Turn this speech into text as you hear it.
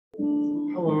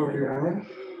Hello, everyone.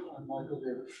 I'm Michael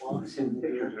David Fox. I'm the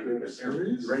director of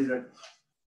series.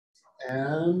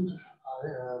 And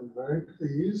I am very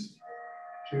pleased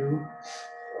to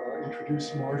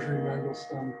introduce Marjorie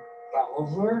Mandelstam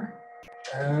Balzer.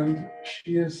 And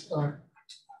she is a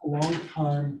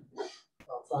longtime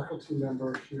faculty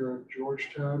member here at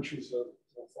Georgetown. She's a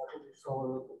faculty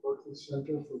fellow at the Berkley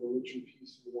Center for Religion,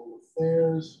 Peace, and World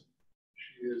Affairs.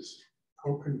 She is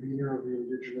co-convener of the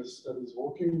Indigenous Studies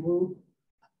Working Group.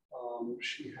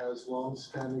 She has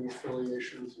long-standing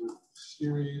affiliations with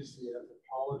series, the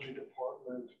Anthropology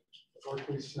Department, the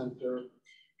Berkley Center.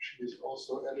 She is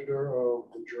also editor of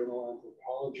the journal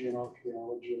Anthropology and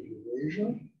Archeology of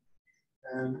Eurasia.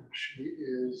 And she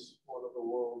is one of the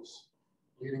world's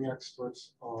leading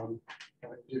experts on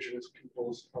indigenous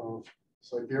peoples of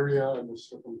Siberia and the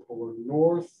circumpolar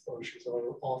north. She's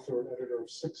our author and editor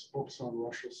of 6 books on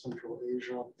Russia, Central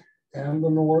Asia, and the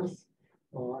North,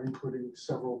 including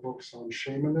several books on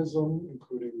shamanism,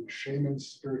 including shaman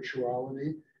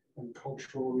spirituality and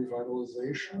cultural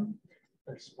revitalization,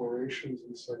 explorations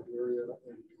in Siberia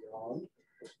and beyond.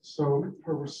 So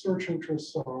her research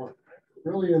interests are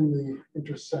really in the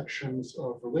intersections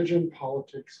of religion,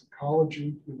 politics,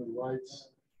 ecology, human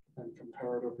rights, and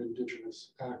comparative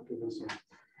indigenous activism.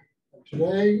 And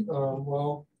today,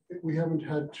 well, we haven't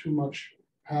had too much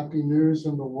happy news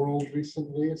in the world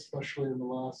recently, especially in the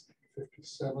last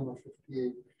 57 or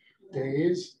 58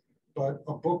 days, but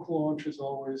a book launch is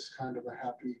always kind of a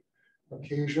happy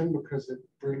occasion because it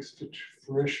brings to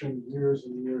fruition years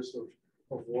and years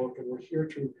of work, and we're here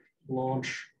to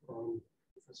launch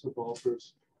Professor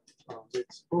Balzer's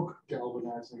latest book,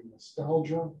 Galvanizing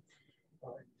Nostalgia,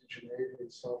 Indigeneity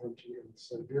and Sovereignty in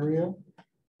Siberia,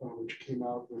 which came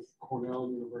out with Cornell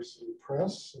University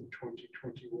Press in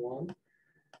 2021.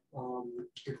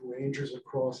 It ranges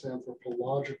across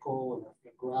anthropological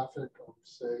and ethnographic, I would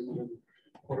say even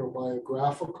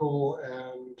autobiographical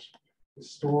and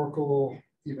historical,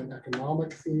 even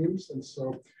economic themes. And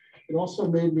so it also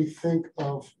made me think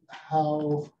of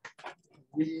how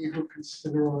we who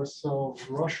consider ourselves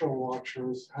Russia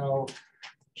watchers, how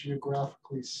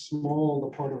geographically small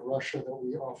the part of Russia that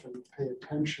we often pay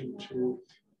attention to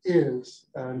is.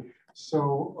 And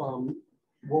so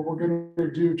what we're going to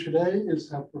do today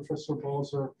is have Professor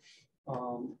Balzer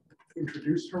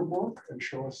introduce her work and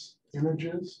show us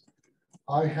images.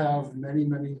 I have many,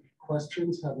 many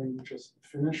questions, having just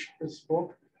finished this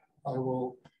book. I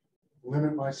will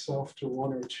limit myself to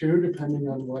 1 or 2, depending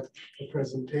on what the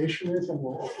presentation is, and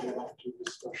we'll open it up to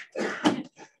discussion.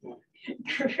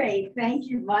 Great, thank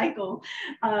you, Michael,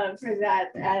 for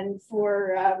that, and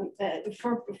for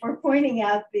pointing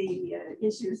out the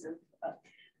issues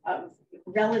of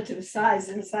relative size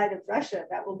inside of Russia.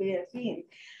 That will be a theme.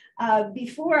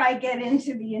 Before I get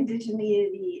into the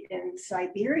indigeneity in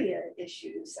Siberia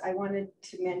issues, I wanted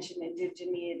to mention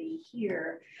indigeneity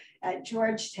here at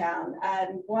Georgetown.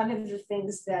 And one of the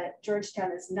things that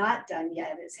Georgetown has not done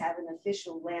yet is have an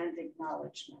official land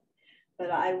acknowledgement.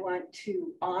 But I want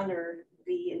to honor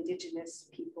the indigenous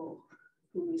people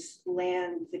whose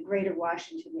land the greater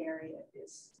Washington area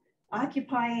is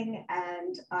occupying.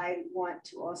 And I want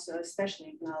to also especially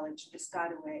acknowledge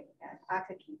Piscataway and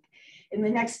Akakik. In the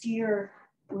next year,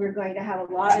 we're going to have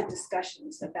a lot of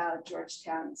discussions about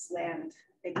Georgetown's land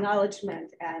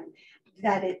acknowledgement, and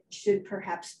that it should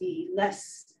perhaps be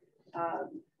less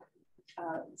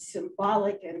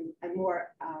symbolic and more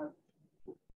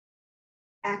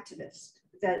activist,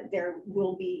 that there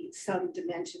will be some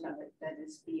dimension of it that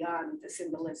is beyond the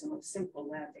symbolism of simple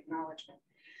land acknowledgement.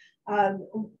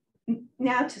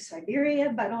 Now to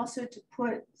Siberia, but also to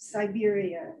put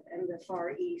Siberia and the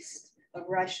Far East of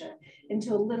Russia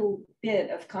into a little bit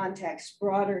of context,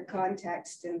 broader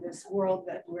context in this world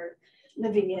that we're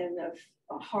living in of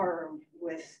horror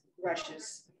with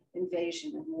Russia's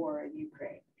invasion and war in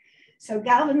Ukraine. So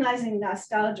Galvanizing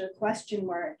Nostalgia, ?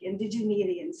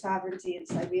 Indigeneity and Sovereignty in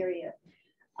Siberia.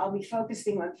 I'll be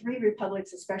focusing on 3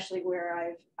 republics, especially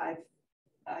where I've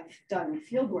done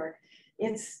fieldwork.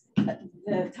 It's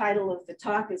the title of the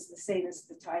talk is the same as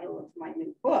the title of my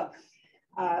new book.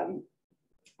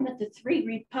 But the 3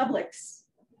 republics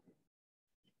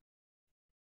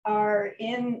are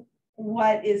in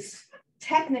what is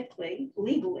technically,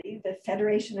 legally, the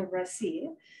Federation of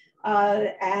Russia,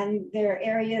 and there are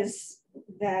areas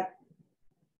that,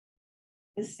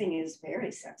 this thing is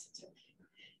very sensitive.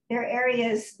 There are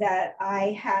areas that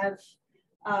I have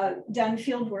done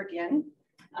fieldwork in.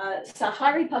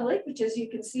 Sakha Republic, which as you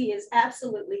can see is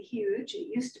absolutely huge. It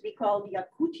used to be called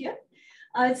Yakutia.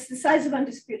 It's the size of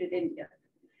undisputed India.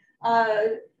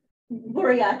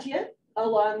 Buryatia,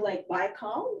 along Lake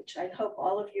Baikal, which I hope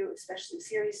all of you, especially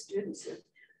serious students, have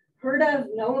heard of,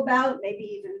 know about, maybe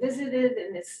even visited,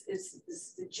 and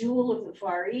it's the jewel of the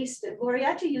Far East. And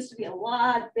Buryatia used to be a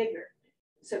lot bigger.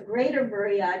 So Greater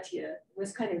Buryatia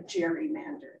was kind of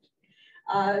gerrymandered.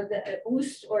 The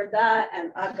Ust, Orda,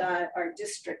 and Aga are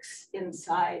districts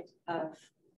inside of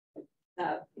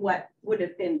what would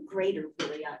have been Greater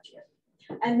Buryatia.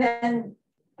 And then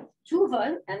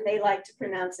Tuva, and they like to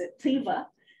pronounce it Tyva,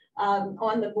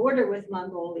 on the border with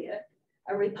Mongolia,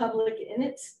 a republic in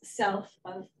itself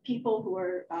of people who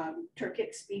are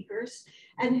Turkic speakers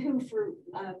and who for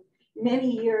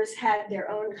many years had their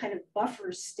own kind of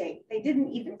buffer state. They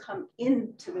didn't even come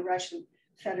into the Russian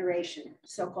Federation,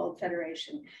 so-called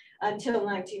Federation, until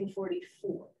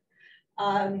 1944.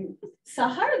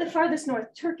 Sakha are the farthest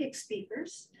north Turkic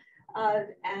speakers,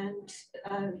 and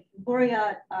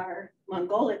Buryat are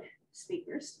Mongolic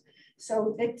speakers.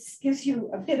 So this gives you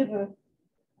a bit of a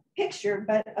picture,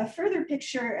 but a further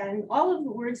picture, and all of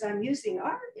the words I'm using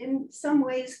are in some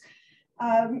ways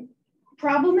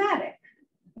problematic.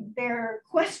 They're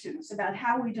questions about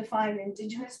how we define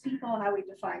indigenous people, how we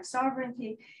define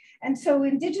sovereignty. And so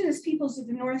indigenous peoples of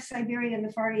the North Siberia and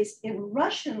the Far East in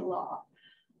Russian law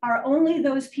are only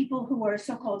those people who are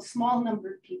so-called small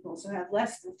numbered peoples who have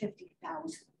less than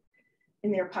 50,000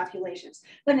 in their populations.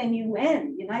 But in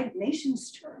UN, United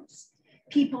Nations terms,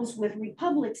 peoples with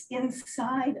republics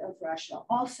inside of Russia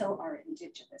also are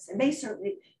indigenous. And they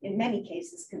certainly, in many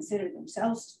cases, consider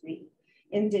themselves to be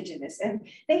indigenous. And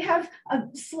they have a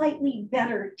slightly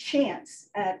better chance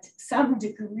at some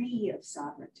degree of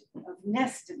sovereignty, of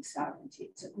nested sovereignty.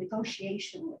 It's a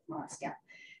negotiation with Moscow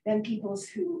than peoples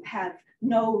who have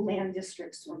no land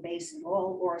districts or bases,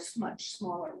 all or much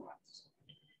smaller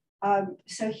ones.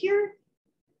 So here,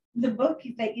 the book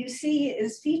that you see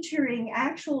is featuring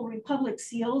actual republic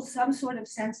seals, some sort of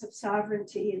sense of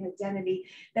sovereignty and identity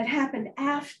that happened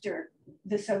after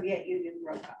the Soviet Union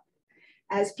broke up.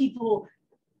 As people,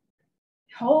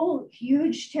 whole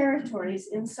huge territories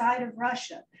inside of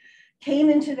Russia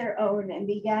came into their own and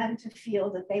began to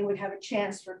feel that they would have a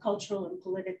chance for cultural and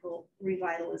political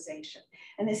revitalization.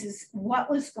 And this is what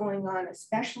was going on,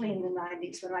 especially in the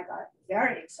 90s when I got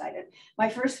very excited. My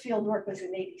first field work was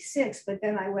in '86, but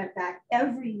then I went back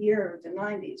every year of the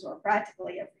 90s, or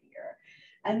practically every year.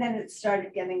 And then it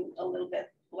started getting a little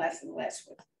bit less and less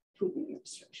with Putin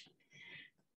administration.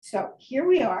 So here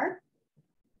we are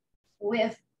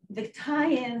with the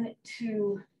tie-in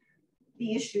to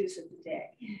the issues of the day.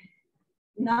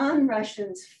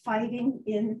 Non-Russians fighting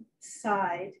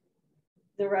inside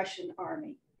the Russian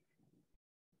army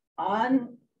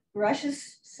on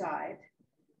Russia's side,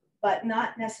 but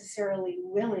not necessarily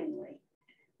willingly,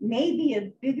 maybe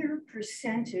a bigger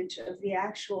percentage of the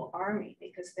actual army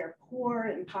because they're poor,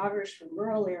 impoverished from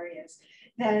rural areas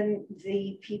than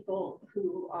the people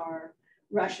who are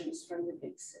Russians from the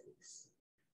big cities.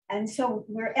 And so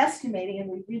we're estimating, and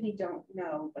we really don't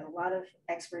know, but a lot of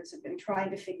experts have been trying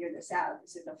to figure this out.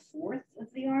 Is it a fourth of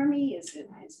the army? Is it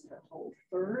a whole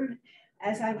third?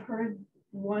 As I've heard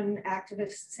one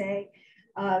activist say,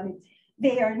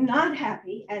 they are not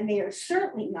happy, and they are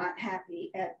certainly not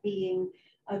happy at being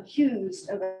accused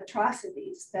of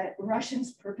atrocities that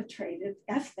Russians perpetrated,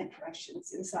 ethnic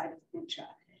Russians, inside of Bucha.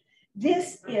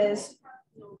 This is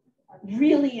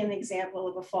really an example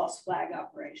of a false flag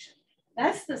operation.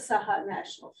 That's the Sakha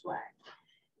national flag.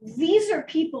 These are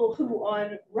people who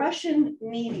on Russian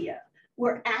media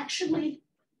were actually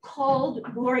called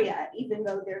Buryat, even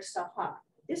though they're Sakha.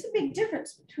 There's a big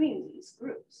difference between these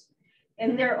groups.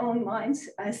 In their own minds,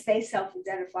 as they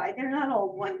self-identify, they're not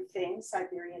all one thing,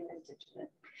 Siberian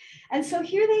indigenous. And so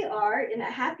here they are in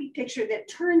a happy picture that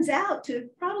turns out to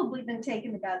have probably been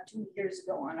taken about 2 years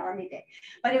ago on Army Day,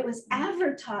 but it was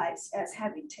advertised as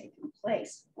having taken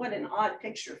place. What an odd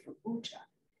picture for Bucha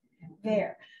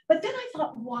there. But then I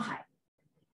thought, why?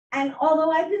 And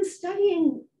although I've been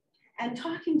studying and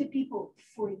talking to people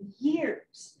for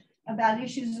years about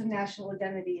issues of national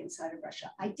identity inside of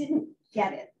Russia, I didn't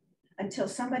get it until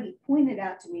somebody pointed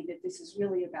out to me that this is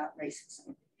really about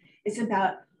racism. It's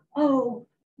about, oh,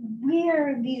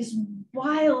 we're these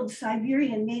wild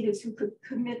Siberian natives who could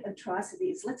commit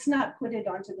atrocities. Let's not put it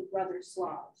onto the brother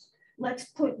Slavs. Let's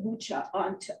put Bucha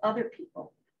onto other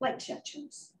people, like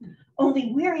Chechens.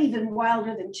 Only we're even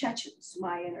wilder than Chechens,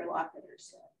 my interlocutor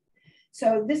said.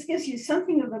 So this gives you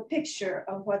something of a picture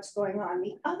of what's going on.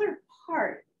 The other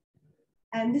part,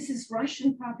 and this is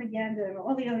Russian propaganda and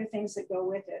all the other things that go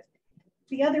with it,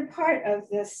 the other part of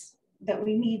this that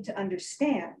we need to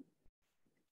understand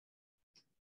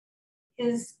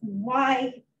is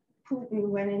why Putin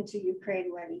went into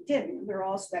Ukraine when he didn't. We're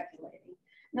all speculating.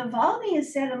 Navalny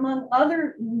is said, among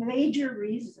other major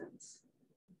reasons,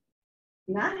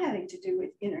 not having to do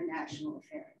with international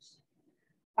affairs,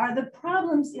 are the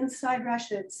problems inside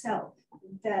Russia itself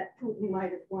that Putin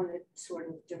might have wanted sort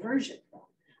of diversion from.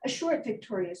 A short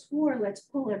victorious war, let's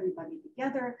pull everybody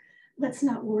together. Let's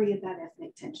not worry about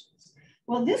ethnic tensions.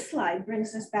 Well, this slide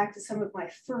brings us back to some of my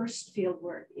first field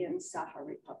work in Sakha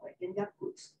Republic, in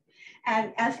Yakutia,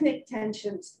 and ethnic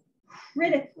tensions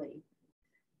critically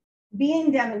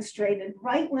being demonstrated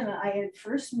right when I had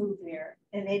first moved there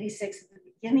in '86 at the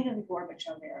beginning of the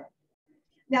Gorbachev era.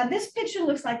 Now, this picture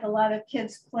looks like a lot of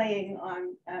kids playing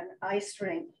on an ice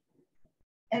rink.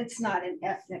 It's not an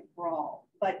ethnic brawl,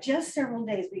 but just several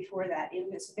days before that, in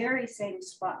this very same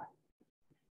spot,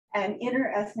 an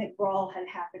inter-ethnic brawl had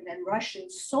happened and Russian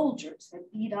soldiers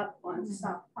had beat up on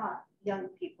Sakha young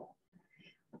people.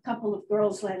 A couple of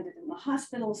girls landed in the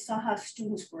hospital. Sakha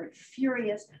students were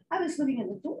furious. I was living in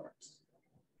the dorms.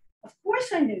 Of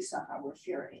course I knew Sakha were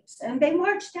furious. And they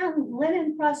marched down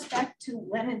Lenin Prospect to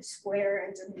Lenin Square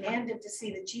and demanded to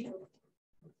see the chief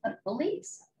of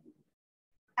police.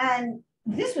 And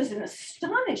this was an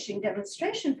astonishing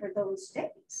demonstration for those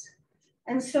days.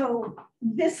 And so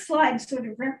this slide sort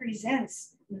of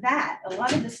represents that. A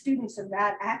lot of the students of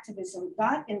that activism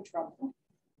got in trouble.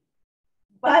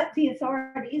 But the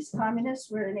authorities, communists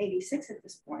were in '86 at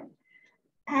this point,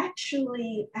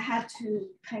 actually had to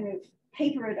kind of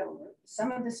paper it over.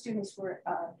 Some of the students were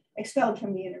expelled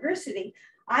from the university.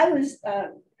 I was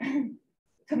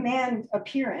command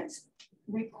appearance,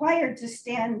 required to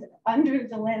stand under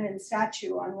the Lenin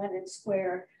statue on Lenin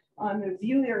Square on the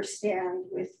viewer stand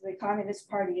with the Communist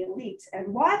Party elites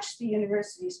and watch the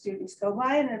university students go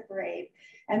by in a parade.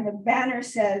 And the banner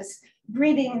says,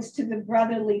 "Greetings to the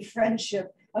brotherly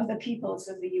friendship of the peoples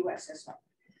of the USSR."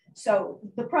 So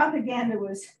the propaganda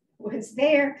was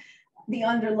there. The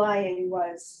underlying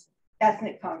was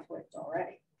ethnic conflict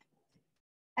already.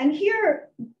 And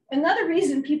here, another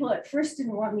reason people at first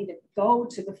didn't want me to go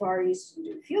to the Far East and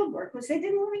do field work was they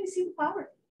didn't want me to see the poverty.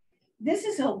 This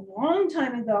is a long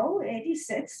time ago,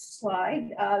 '86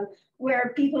 slide,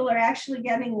 where people are actually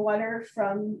getting water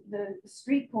from the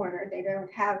street corner. They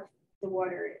don't have the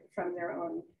water from their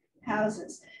own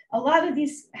houses. A lot of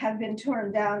these have been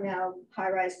torn down now,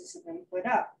 high rises have been put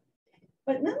up.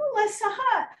 But nonetheless,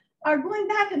 Sakha are going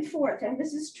back and forth, and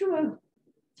this is true of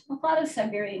a lot of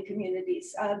Siberian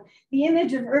communities. The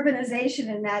image of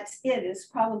urbanization and that's it is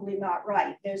probably not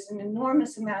right. There's an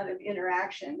enormous amount of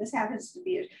interaction. This happens to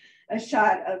be a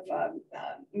shot of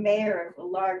mayor of a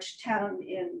large town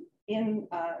in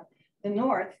the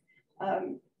north,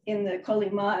 in the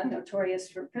Kolyma, notorious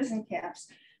for prison camps,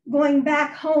 going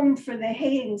back home for the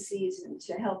haying season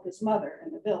to help his mother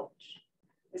in the village,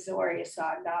 the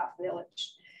Buryatia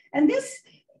village. And this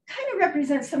kind of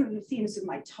represents some of the themes of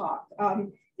my talk.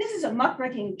 This is a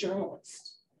muckraking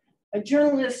journalist, a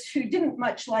journalist who didn't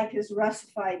much like his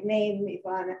Russified name,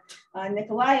 Ivan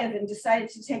Nikolaev, and decided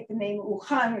to take the name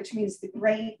Ukhan, which means the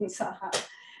great in Sakha.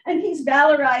 And he's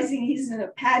valorizing, he's in a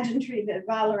pageantry that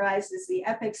valorizes the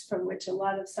epics from which a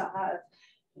lot of Sakha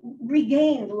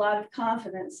regained a lot of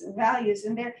confidence and values.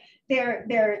 And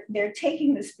they're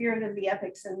taking the spirit of the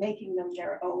epics and making them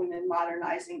their own and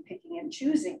modernizing, picking and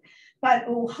choosing. But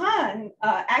Ukhan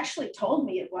actually told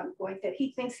me at one point that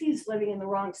he thinks he's living in the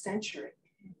wrong century.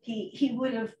 He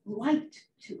would have liked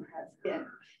to have been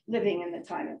living in the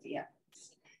time of the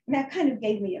epics. And that kind of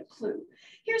gave me a clue.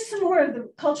 Here's some more of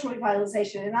the cultural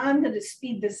revitalization, and I'm going to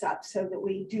speed this up so that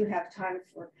we do have time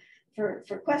for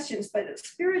questions, but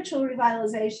spiritual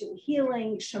revitalization,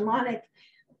 healing, shamanic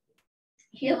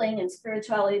healing and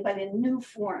spirituality, but in new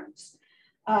forms.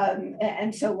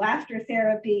 And so laughter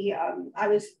therapy, I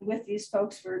was with these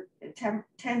folks for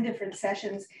 10 different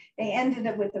sessions. They ended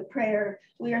up with a prayer,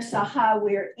 "We are Sakha,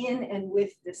 we are in and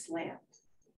with this land."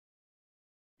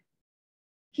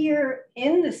 Here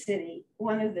in the city,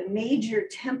 one of the major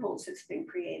temples that's been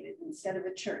created instead of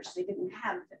a church, they didn't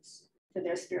have this for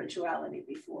their spirituality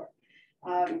before.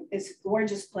 It's a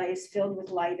gorgeous place filled with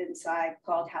light inside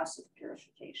called House of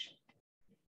Purification.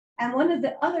 And one of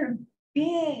the other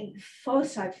big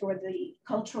foci for the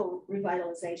cultural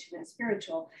revitalization and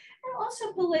spiritual, and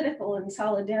also political in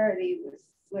solidarity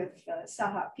with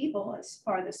Sakha people as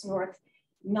farthest north,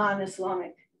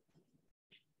 non-Islamic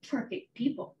Turkic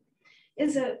people,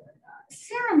 is a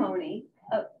ceremony,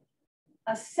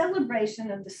 a celebration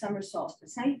of the summer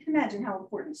solstice. Now you can imagine how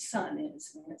important sun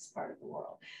is in this part of the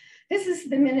world. This is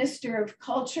the Minister of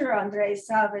Culture, Andrei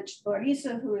Savage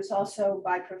Borisov, who is also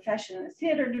by profession a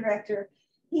theater director.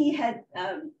 He had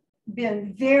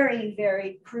been very,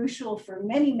 very crucial for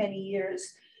many, many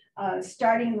years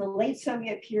starting in the late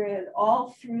Soviet period,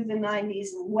 all through the 90s,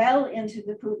 well into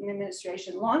the Putin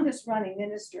administration, longest running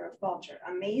minister of culture,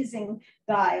 amazing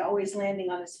guy, always landing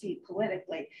on his feet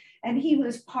politically. And he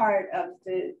was part of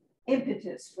the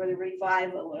impetus for the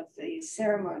revival of these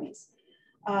ceremonies.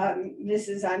 This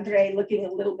is Andrei looking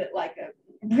a little bit like a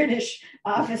British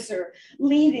officer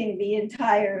leading the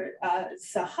entire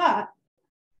Sakha,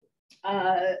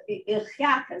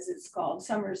 Ilchak, as it's called,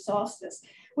 summer solstice,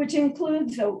 which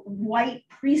includes a white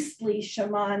priestly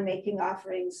shaman making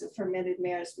offerings of fermented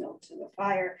mare's milk to the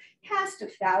fire, cast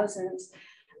of thousands,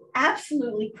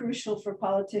 absolutely crucial for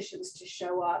politicians to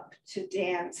show up, to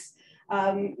dance.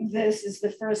 This is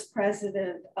the first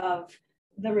president of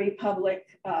the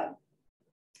Republic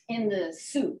in the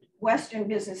suit, Western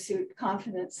business suit,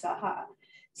 Confident Sakha.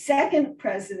 Second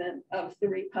president of the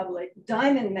Republic,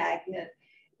 diamond magnate,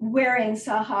 wearing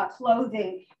Sakha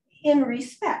clothing in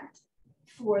respect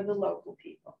for the local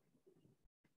people.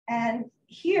 And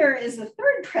here is the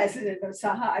third president of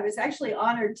Sakha. I was actually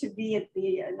honored to be at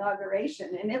the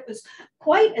inauguration, and it was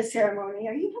quite a ceremony.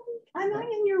 Am I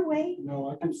in your way?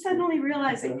 No, I'm suddenly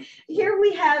realizing. Here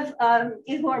we have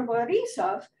Igor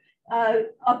Borisov,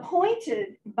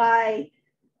 appointed by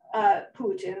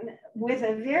Putin with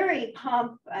a very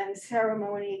pomp and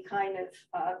ceremony kind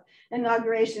of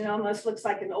inauguration. It almost looks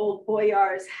like an old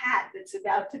boyar's hat that's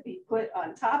about to be put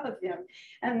on top of him,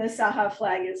 and the Sakha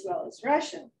flag as well as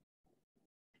Russian.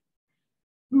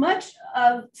 Much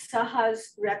of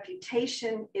Sakha's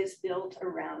reputation is built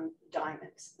around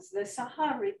diamonds. The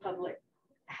Sakha Republic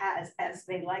has, as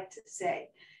they like to say,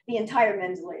 the entire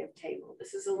Mendeleev table.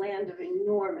 This is a land of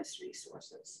enormous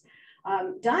resources.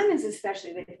 Diamonds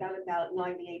especially, they've got about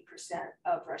 98%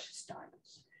 of Russia's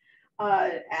diamonds.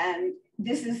 And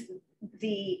this is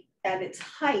the, at its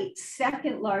height,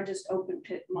 second largest open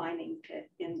pit mining pit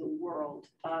in the world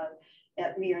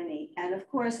at Mirny. And of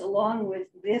course, along with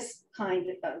this kind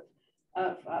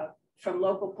of from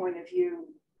local point of view,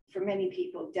 for many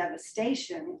people,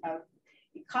 devastation of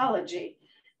ecology,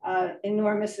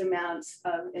 enormous amounts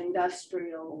of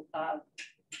industrial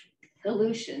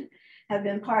pollution have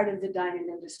been part of the diamond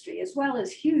industry, as well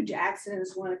as huge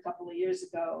accidents. One a couple of years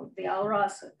ago, the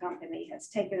Alrasa company has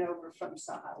taken over from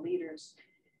Sakha leaders,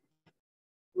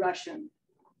 Russian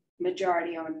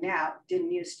majority owned now,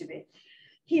 didn't used to be.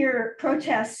 Here,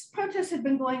 protests have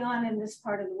been going on in this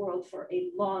part of the world for a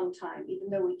long time, even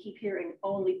though we keep hearing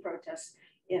only protests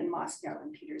in Moscow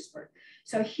and Petersburg.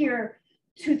 So here,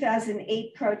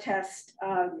 2008 protest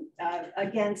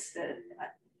against the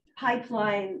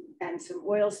pipeline and some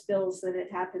oil spills that had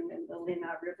happened in the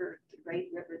Lena River, the great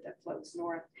river that flows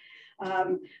north.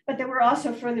 But there were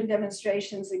also further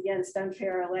demonstrations against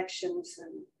unfair elections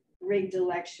and rigged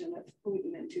election of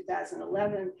Putin in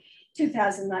 2011,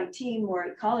 2019, more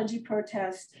ecology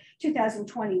protests,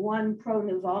 2021,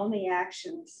 pro-Navalny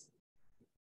actions.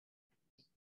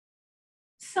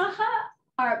 Sakha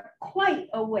are quite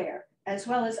aware, as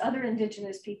well as other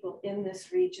indigenous people in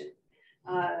this region,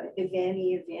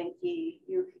 Ivani, Ivanki,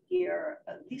 Yakutia,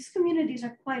 these communities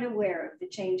are quite aware of the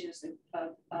changes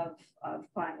of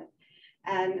climate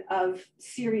and of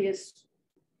serious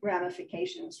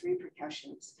ramifications,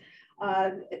 repercussions.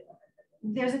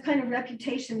 There's a kind of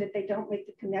reputation that they don't make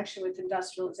the connection with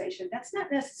industrialization. That's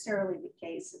not necessarily the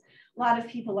case. A lot of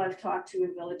people I've talked to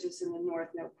in villages in the north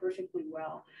know perfectly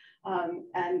well,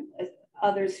 and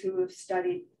others who have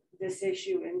studied this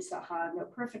issue in Sakha know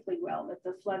perfectly well that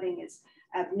the flooding is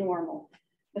abnormal.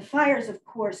 The fires, of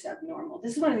course, abnormal.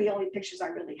 This is one of the only pictures I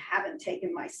really haven't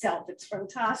taken myself. It's from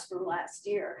TAS from last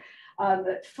year.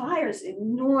 But fires,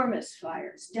 enormous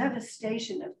fires,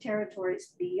 devastation of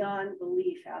territories beyond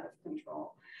belief, out of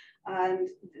control. And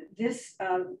this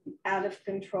out of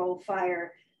control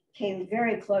fire came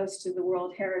very close to the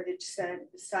World Heritage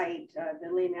Site,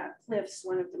 the Lena Cliffs,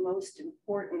 one of the most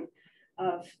important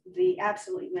of the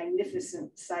absolutely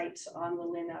magnificent sites on the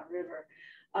Lena River.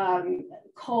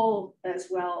 Coal as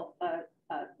well,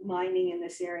 mining in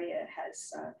this area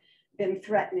has been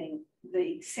threatening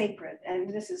the sacred,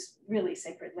 and this is really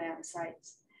sacred land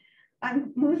sites.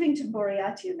 I'm moving to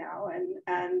Buryatia now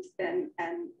and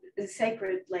the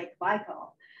sacred Lake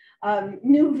Baikal.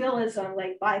 New villas on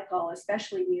Lake Baikal,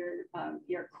 especially near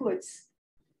Irkutsk,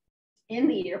 in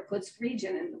the Irkutsk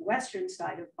region in the western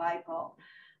side of Baikal,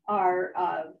 are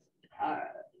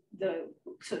the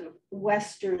sort of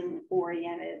Western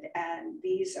oriented, and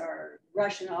these are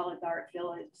Russian oligarch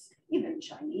villas, even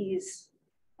Chinese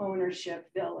ownership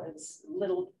villas,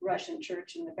 little Russian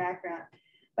church in the background.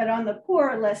 But on the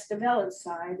poorer, less developed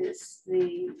side is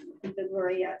the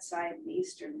Buryatia side, the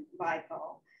Eastern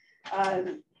Baikal.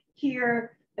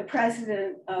 Here, the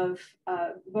president of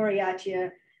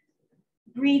Buryatia,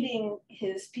 greeting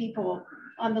his people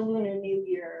on the Lunar New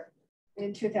Year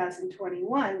in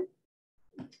 2021,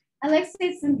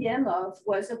 Alexei Zembielov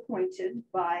was appointed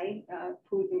by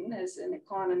Putin as an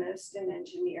economist and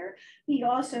engineer. He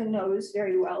also knows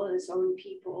very well his own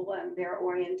people and their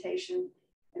orientation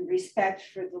and respect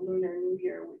for the Lunar New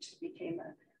Year, which became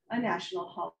a national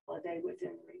holiday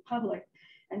within the Republic.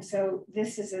 And so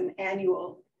this is an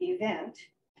annual event.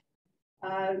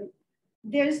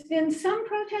 There's been some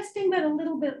protesting, but a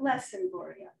little bit less in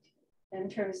Buryatia in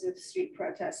terms of street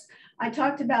protests. I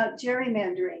talked about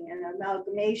gerrymandering and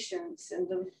amalgamations and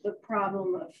the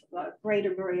problem of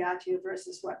Greater Buryatia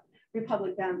versus what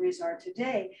Republic boundaries are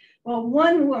today. Well,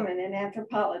 one woman, an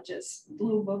anthropologist,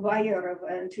 Luba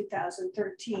Bayerova, in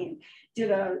 2013, did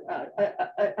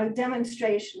a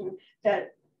demonstration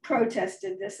that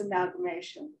protested this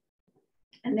amalgamation.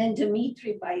 And then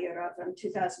Dmitry Bayerov in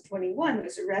 2021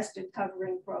 was arrested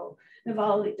covering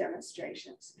pro-Navalny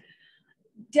demonstrations.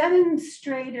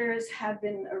 Demonstrators have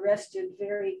been arrested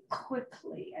very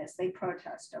quickly as they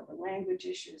protest over language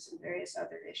issues and various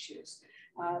other issues,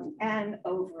 and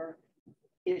over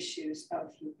issues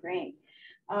of Ukraine.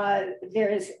 There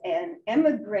is an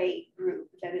emigre group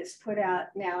that has put out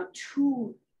now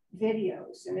 2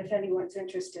 videos, and if anyone's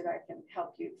interested, I can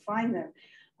help you find them,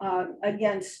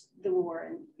 against the war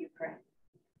in Ukraine.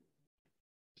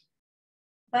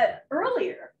 But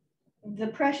earlier, the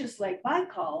precious Lake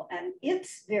Baikal and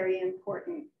its very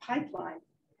important pipeline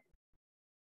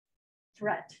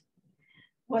threat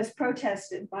was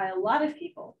protested by a lot of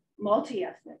people,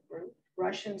 multi-ethnic group,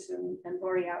 Russians and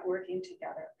Buryat working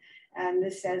together. And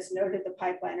this says no to the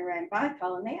pipeline around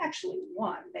Baikal, and they actually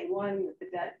won. They won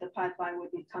that the pipeline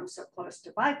wouldn't come so close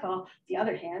to Baikal. On the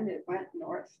other hand, it went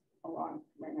north along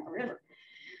Rena River.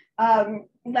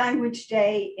 Language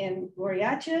Day in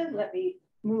Buryatia, let me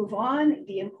move on.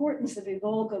 The importance of the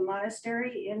Volga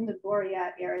Monastery in the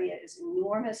Buryat area is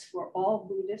enormous for all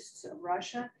Buddhists of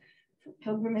Russia, for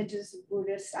pilgrimages of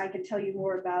Buddhists. I can tell you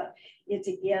more about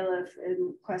Indigeneity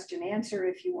in question answer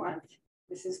if you want.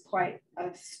 This is quite a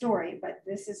story, but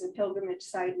this is a pilgrimage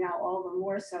site now, all the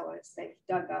more so as they've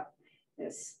dug up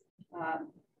this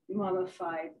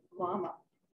mummified lama.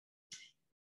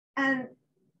 And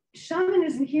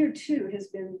shamanism here too has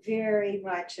been very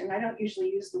much, and I don't usually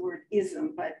use the word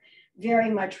ism, but very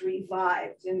much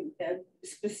revived in a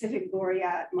specific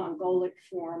Buryat Mongolic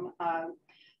form.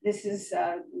 This is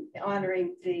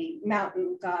honoring the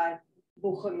mountain god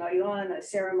Bukhanayan, a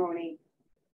ceremony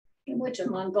in which a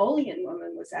Mongolian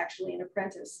woman was actually an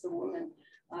apprentice, the woman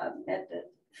at the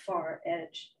far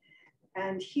edge.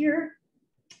 And here,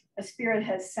 a spirit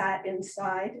has sat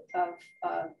inside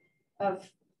of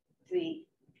the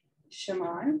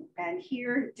shaman. And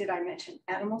here, did I mention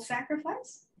animal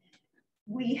sacrifice?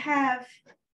 We have,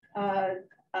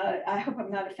 I hope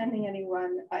I'm not offending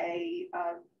anyone, a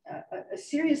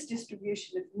serious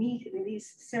distribution of meat in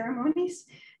these ceremonies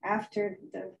after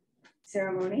the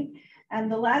ceremony. And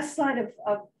the last slide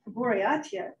of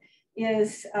Buryatia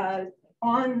is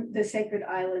on the sacred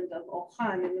island of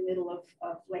Okhan in the middle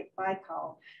of Lake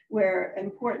Baikal, where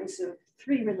importance of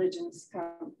 3 religions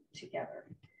come together.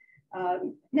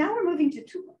 Now we're moving to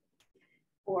Tuva,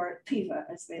 or Tyva,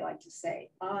 as they like to say,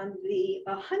 on the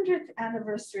 100th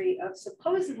anniversary of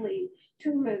supposedly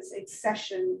Tuva's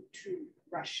accession to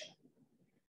Russia,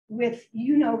 with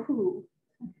you-know-who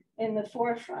in the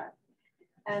forefront,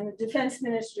 and the defense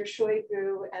minister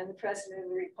Shoigu and the president of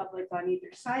the Republic on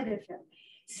either side of him,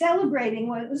 celebrating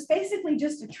what was basically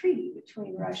just a treaty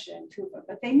between Russia and Tuva,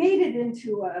 but they made it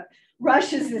into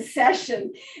Russia's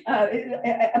accession,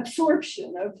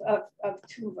 absorption of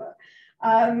Tuva.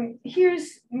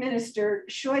 Here's Minister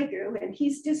Shoigu, and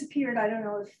he's disappeared. I don't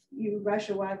know if you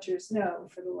Russia watchers know,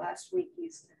 for the last week,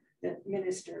 he's the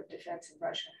Minister of Defense of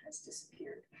Russia has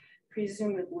disappeared,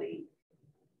 presumably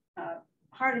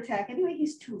heart attack. Anyway,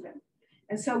 he's Tuvan.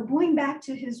 And so going back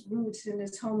to his roots in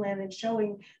his homeland and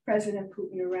showing President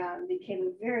Putin around became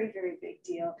a very, very big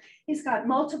deal. He's got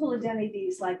multiple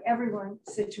identities, like everyone,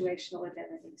 situational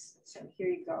identities. So here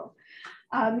you go.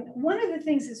 One of the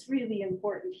things that's really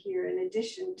important here, in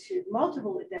addition to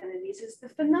multiple identities, is the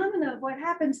phenomena of what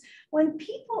happens when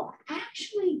people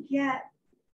actually get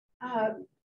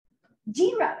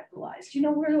de-radicalized. You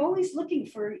know, we're always looking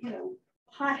for, you know,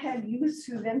 hothead youths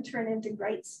who then turn into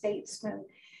great statesmen.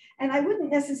 And I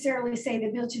wouldn't necessarily say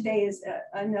that Bill today is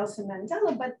a Nelson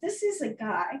Mandela, but this is a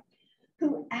guy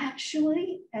who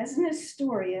actually, as an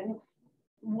historian,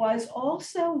 was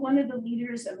also one of the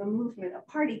leaders of a movement, a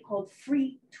party called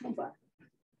Free Tuva,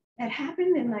 that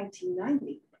happened in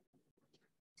 1990.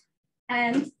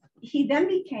 And He then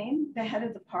became the head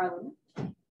of the parliament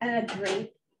and a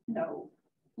great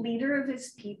leader of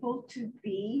his people to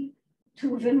be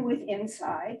Tuvan with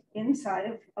inside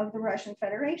of the Russian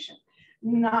Federation,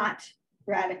 not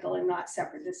radical and not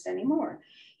separatist anymore.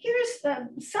 Here's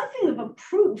something of a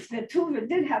proof that Tuva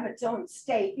did have its own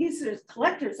state. These are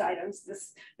collector's items,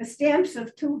 the stamps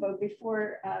of Tuva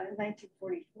before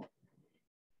 1944.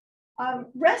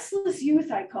 Restless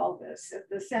youth, I call this, at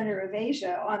the center of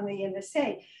Asia on the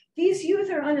NSA. These youth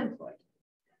are unemployed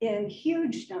in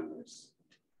huge numbers.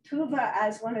 Tuva,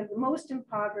 as one of the most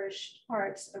impoverished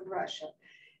parts of Russia,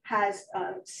 has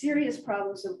serious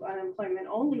problems of unemployment,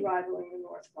 only rivaling the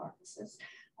North Caucasus,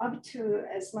 up to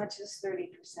as much as 30%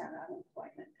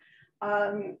 unemployment.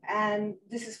 And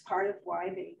this is part of why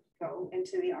they go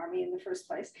into the army in the first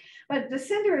place. But the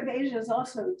center of Asia is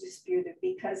also disputed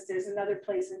because there's another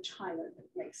place in China that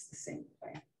makes the same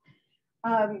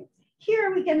claim.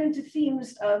 Here we get into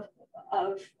themes of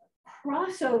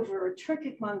crossover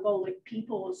Turkic-Mongolic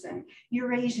peoples and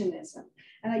Eurasianism.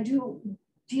 And I do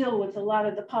deal with a lot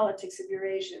of the politics of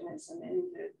Eurasianism in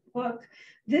the book.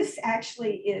 This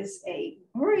actually is a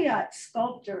Buryat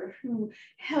sculptor who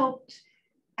helped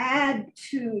add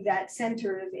to that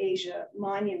center of Asia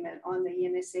monument on the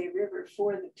Yenisei River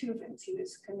for the Tuvans. He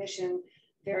was commissioned,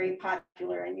 very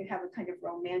popular, and you have a kind of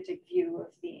romantic view of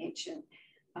the ancient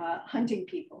hunting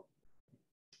people.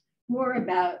 More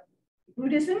about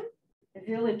Buddhism, a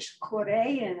village Kore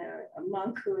and a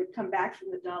monk who had come back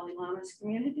from the Dalai Lama's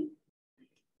community.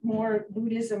 More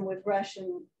Buddhism with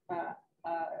Russian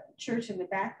church in the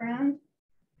background,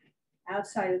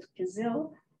 outside of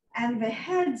Kizil, and the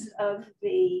heads of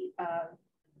the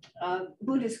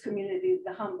Buddhist community,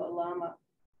 the Hamba Lama,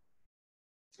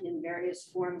 in various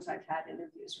forms. I've had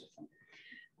interviews with them.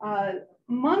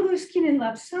 Mongoose Kinin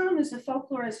Lapsam is a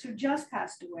folklorist who just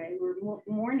passed away. We're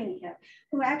mourning him,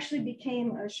 who actually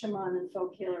became a shaman and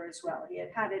folk healer as well. He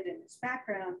had it in his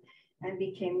background and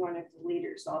became one of the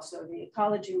leaders also of the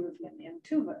ecology movement in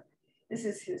Tuva. This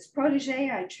is his protege,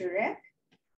 Aichurek,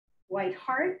 White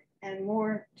Heart, and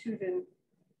more Tuvan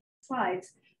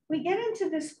slides. We get into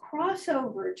this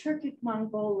crossover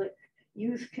Turkic-Mongolic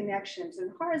youth connections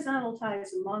and horizontal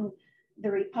ties among the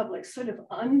republics, sort of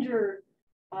under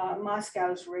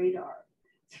Moscow's radar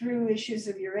through issues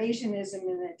of Eurasianism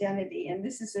and identity. And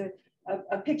this is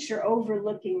a picture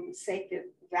overlooking Sakha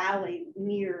Valley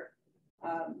near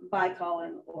Baikal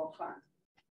and Olkhan.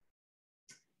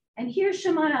 And here's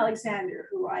Shaman Alexander,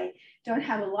 who I don't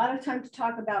have a lot of time to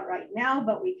talk about right now,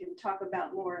 but we can talk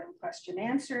about more in question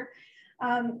answer.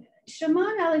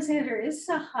 Shaman Alexander is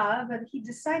Sakha, but he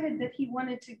decided that he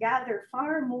wanted to gather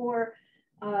far more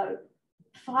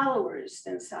followers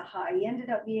than Sakha. He ended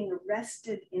up being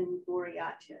arrested in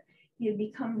Buryatia. He had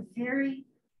become very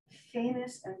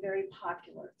famous and very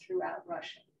popular throughout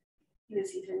Russia. He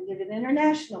was even given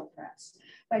international press.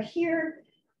 But here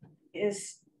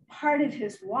is part of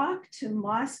his walk to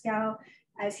Moscow,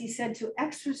 as he said, to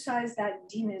exorcise that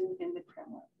demon in the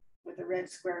Kremlin with the Red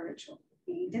Square ritual.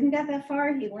 He didn't get that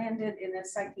far. He landed in a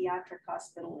psychiatric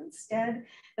hospital instead.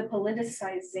 The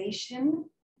politicization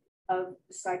of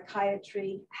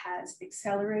psychiatry has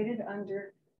accelerated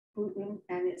under Putin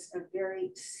and is a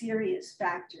very serious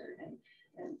factor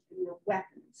in the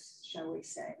weapons, shall we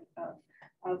say,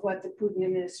 of what the Putin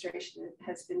administration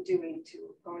has been doing to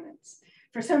opponents.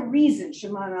 For some reason,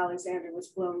 Shaman Alexander was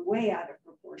blown way out of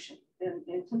proportion,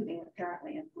 including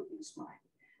apparently in Putin's mind.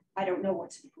 I don't know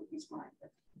what's in Putin's mind,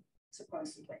 but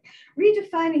supposedly.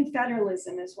 Redefining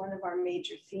federalism is one of our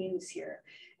major themes here,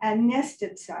 and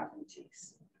nested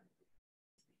sovereignties.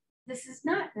 This is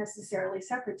not necessarily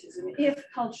separatism if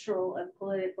cultural and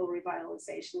political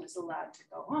revitalization is allowed to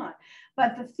go on.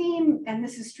 But the theme, and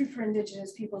this is true for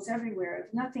Indigenous peoples everywhere,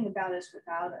 of nothing about us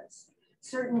without us,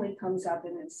 certainly comes up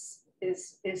and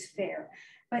is fair.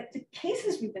 But the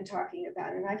cases we've been talking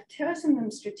about, and I've chosen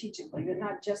them strategically, but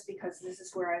not just because this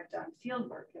is where I've done field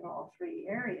work in all three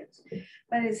areas,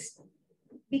 but it's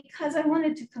because I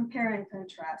wanted to compare and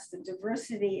contrast the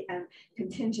diversity and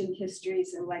contingent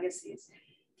histories and legacies.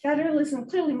 Federalism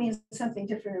clearly means something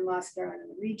different in Moscow and in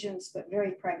the regions, but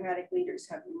very pragmatic leaders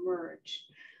have emerged.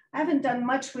 I haven't done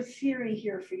much with theory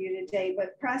here for you today,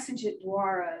 but Prasenjit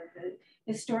Dwara, the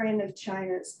historian of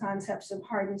China's concepts of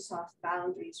hard and soft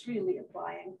boundaries really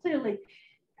apply and clearly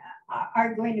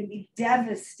are going to be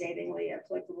devastatingly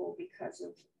applicable because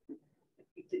of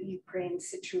the Ukraine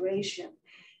situation.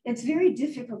 It's very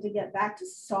difficult to get back to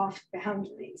soft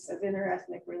boundaries of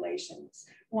interethnic relations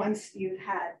once you've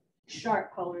had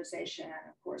sharp polarization and,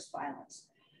 of course, violence,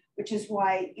 which is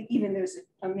why even there's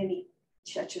a mini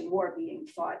Chechen war being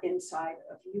fought inside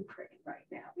of Ukraine right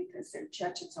now because there are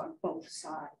Chechens on both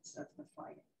sides of the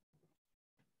fighting.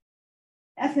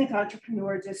 Ethnic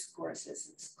entrepreneur discourse, as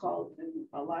it's called in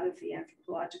a lot of the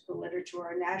anthropological literature,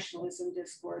 or nationalism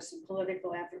discourse and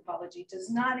political anthropology, does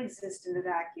not exist in a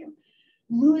vacuum.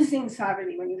 Losing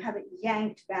sovereignty when you have it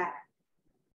yanked back,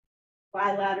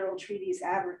 bilateral treaties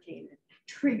abrogated,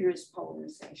 triggers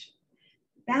polarization.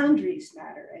 Boundaries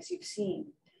matter, as you've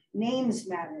seen. Names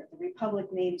matter. The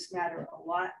Republic names matter a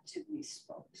lot to these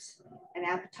folks. And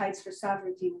appetites for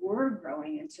sovereignty were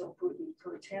growing until Putin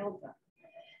curtailed them.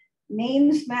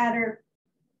 Names matter,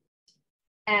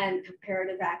 and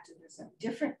comparative activism.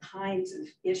 Different kinds of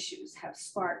issues have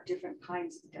sparked different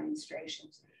kinds of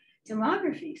demonstrations.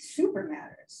 Demography super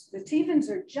matters. The Tivans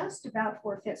are just about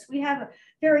 4/5. We have a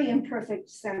very imperfect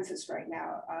census right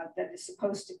now that is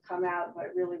supposed to come out, but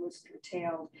it really was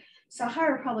curtailed. Sakha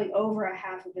are probably over a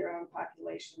half of their own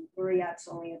population. Buryat's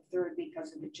only a third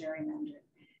because of the gerrymandering,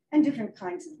 and different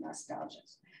kinds of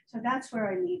nostalgias. So that's where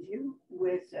I leave you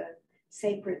with a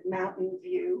sacred mountain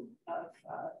view of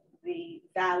the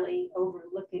valley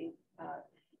overlooking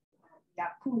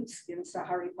Yakutsk in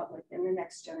Sakha Republic in the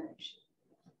next generation.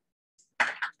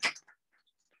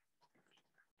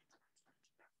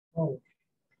 Oh,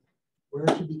 where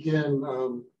to begin?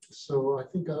 So I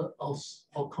think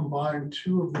I'll combine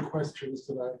two of the questions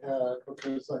that I had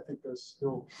because I think they're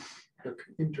still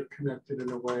interconnected in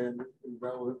a way and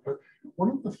relevant. But one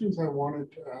of the things I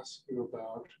wanted to ask you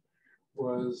about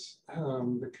was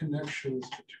the connections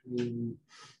between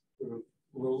sort of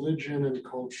religion and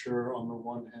culture on the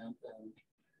one hand and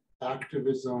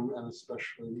activism and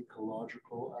especially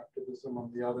ecological activism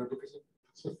on the other, because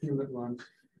it's a theme that runs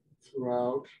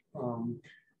throughout,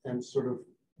 and sort of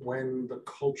when the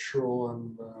cultural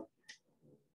and the,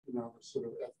 the sort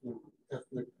of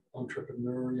ethnic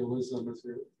entrepreneurialism, as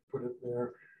you put it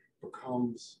there,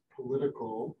 becomes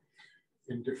political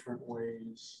in different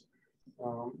ways.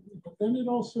 But then it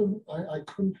also, I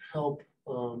couldn't help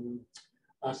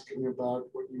asking about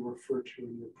what you refer to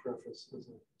in your preface as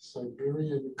a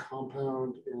Siberian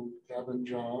compound in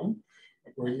Galvanizing,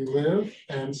 where you live.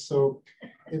 And so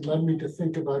it led me to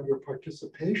think about your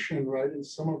participation, right, in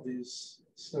some of these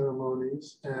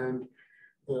ceremonies. And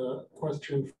the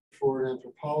question for an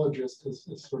anthropologist is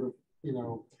sort of,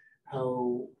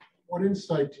 what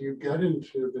insight do you get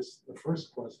into this, the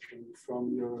first question,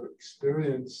 from your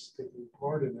experience taking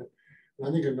part in it? And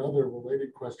I think another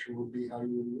related question would be how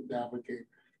you navigate,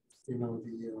 the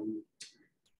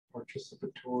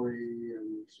participatory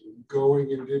and sort of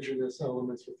going indigenous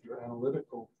elements with your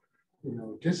analytical,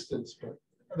 distance, but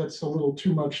that's a little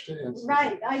too much to answer.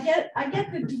 Right, I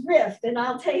get the drift, and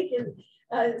I'll take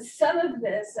some of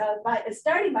this by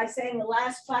starting by saying the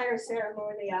last fire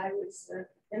ceremony I was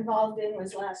involved in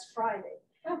was last Friday.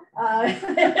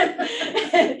 And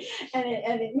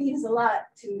it means a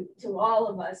lot to all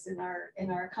of us in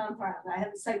our compound. I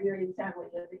have a Siberian family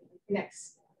living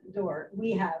next door.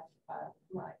 We have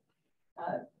my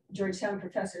Georgetown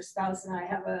professor spouse, and I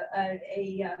have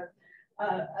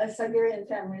a Siberian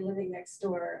family living next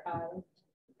door,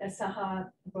 a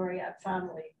Sakha Buryat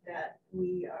family that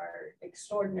we are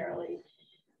extraordinarily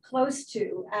close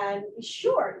to. And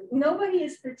sure, nobody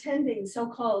is pretending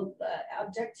so-called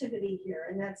objectivity here,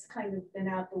 and that's kind of been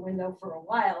out the window for a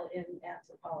while in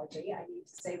anthropology. I need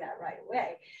to say that right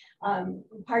away.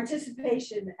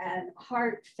 Participation and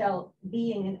heartfelt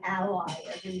being an ally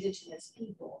of indigenous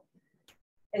people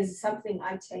is something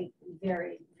I take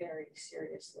very, very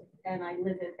seriously, and I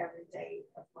live it every day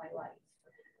of my life.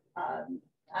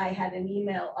 I had an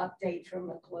email update from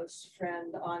a close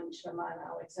friend on Shaman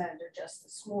Alexander just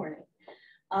this morning.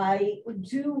 I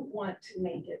do want to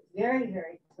make it very,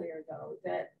 very clear, though,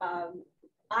 that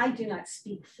I do not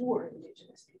speak for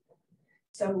indigenous people.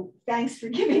 So thanks for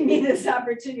giving me this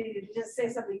opportunity to just say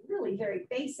something really very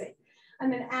basic.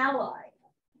 I'm an ally.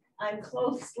 I'm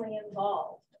closely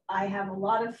involved. I have a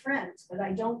lot of friends, but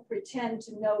I don't pretend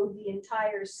to know the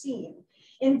entire scene.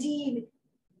 Indeed,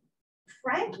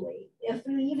 frankly, if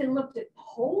we even looked at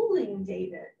polling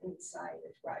data inside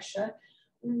of Russia,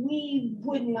 we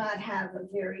would not have a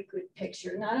very good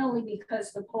picture, not only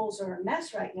because the polls are a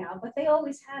mess right now, but they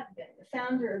always have been. The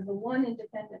founder of the one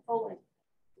independent polling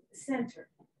center,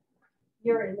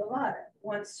 Yuri Levada,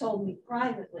 once told me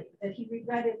privately that he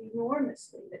regretted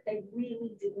enormously that they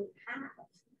really didn't have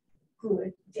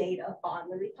good data on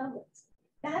the republics.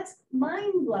 That's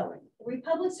mind-blowing. The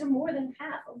republics are more than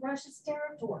half of Russia's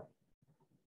territory.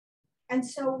 And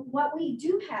so what we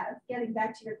do have, getting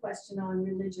back to your question on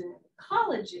religion and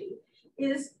ecology,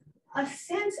 is a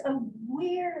sense of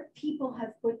where people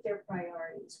have put their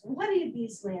priorities. What do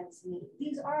these lands mean?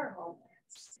 These are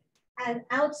homelands. And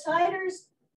outsiders,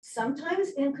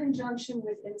 sometimes in conjunction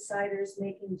with insiders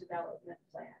making development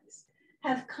plans,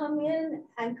 have come in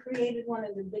and created one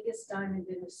of the biggest diamond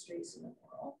industries in the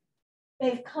world.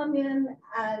 They've come in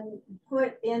and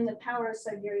put in the Power of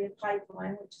Siberia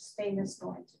pipeline, which is famous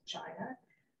going to China.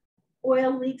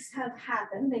 Oil leaks have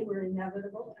happened. They were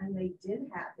inevitable, and they did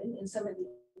happen in some of the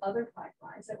other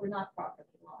pipelines that were not properly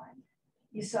lined.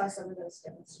 You saw some of those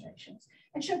demonstrations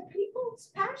and showed people's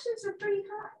passions are pretty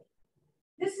high.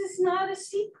 This is not a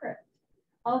secret.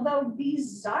 Although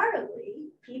bizarrely,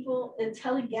 people,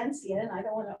 intelligentsia, and I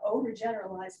don't want to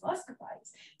overgeneralize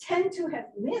Muscovites, tend to have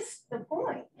missed the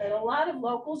point that a lot of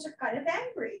locals are kind of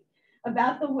angry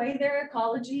about the way their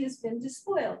ecology has been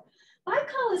despoiled.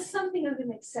 Baikal is something of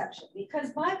an exception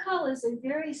because Baikal is a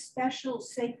very special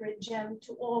sacred gem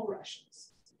to all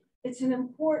Russians. It's an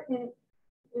important,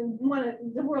 one of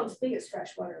the world's biggest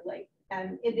freshwater lake,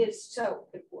 and it is so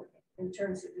important in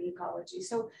terms of the ecology.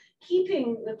 So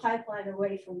keeping the pipeline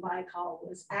away from Baikal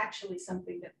was actually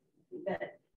something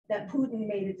that Putin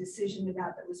made a decision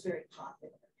about that was very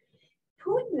popular.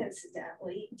 Putin,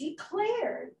 incidentally,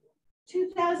 declared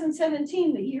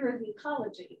 2017 the year of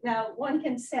ecology. Now, one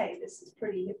can say this is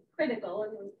pretty critical,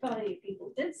 and plenty of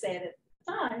people did say it at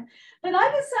the time, but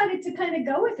I decided to kind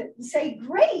of go with it and say,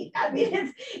 great. I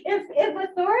mean, if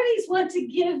authorities want to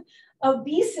give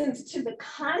obeisance to the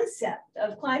concept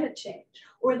of climate change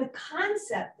or the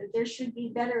concept that there should be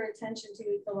better attention to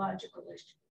ecological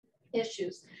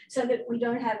issues so that we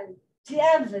don't have a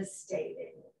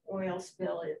devastating oil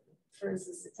spill, for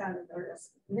instance, the town of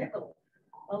Nickel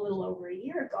a little over a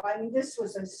year ago. I mean, this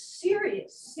was a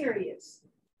serious,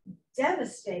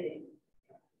 devastating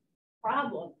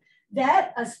problem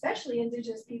that especially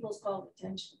indigenous peoples called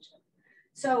attention to.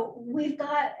 So we've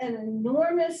got an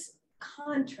enormous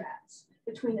contrast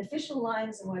between official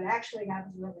lines and what actually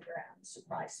happens on the ground.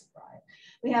 Surprise, surprise.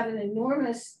 We have an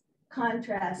enormous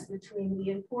contrast between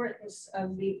the importance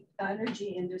of the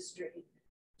energy industry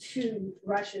to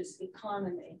Russia's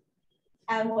economy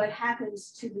and what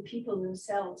happens to the people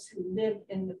themselves who live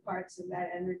in the parts of that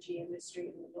energy industry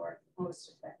in the north most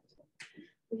affected.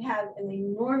 We have an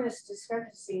enormous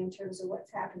discrepancy in terms of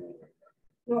what's happening with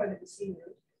the northern sea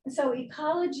route. And so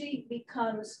ecology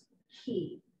becomes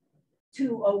key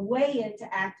to a way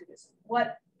into activism.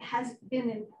 What has been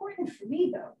important for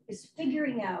me, though, is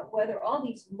figuring out whether all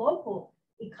these local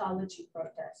ecology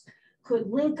protests could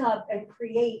link up and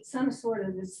create some sort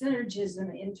of a synergism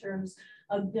in terms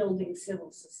of building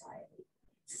civil society.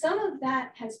 Some of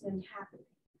that has been happening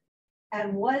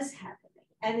and was happening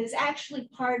and is actually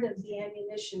part of the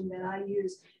ammunition that I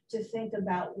use to think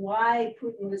about why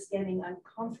Putin was getting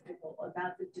uncomfortable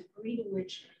about the degree to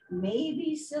which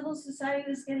maybe civil society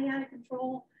was getting out of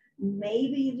control,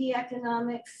 maybe the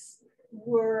economics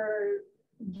were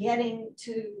getting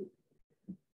to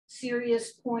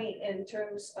serious point in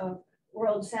terms of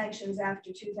world sanctions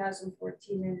after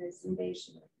 2014 and its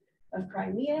invasion of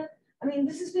Crimea. I mean,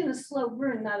 this has been a slow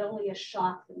burn, not only a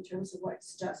shock in terms of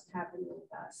what's just happened in the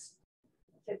last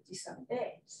 50-some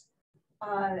days.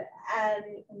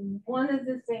 And one of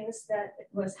the things that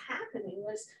was happening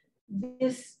was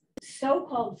this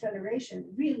so-called federation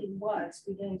really was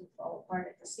beginning to fall apart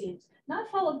at the seams. Not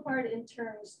fall apart in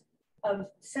terms of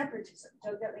separatism,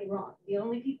 don't get me wrong. The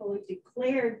only people who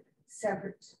declared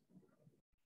separate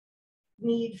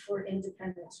need for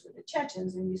independence were the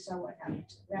Chechens, and you saw what happened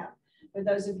to them. For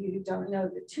those of you who don't know,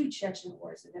 the two Chechen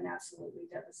wars have been absolutely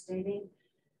devastating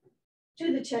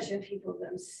to the Chechen people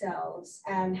themselves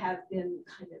and have been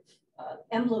kind of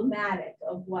emblematic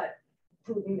of what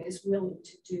Putin is willing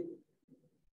to do,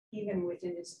 even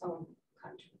within his own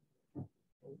country.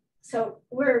 So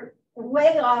we're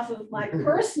way off of my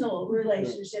personal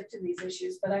relationship to these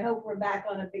issues, but I hope we're back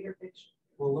on a bigger picture.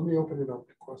 Well, let me open it up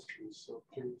to questions, so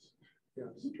please.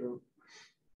 Yes, Joe.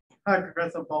 Hi,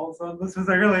 Professor Balzer. This was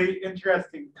a really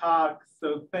interesting talk,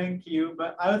 so thank you.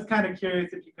 But I was kind of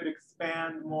curious if you could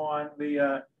expand more on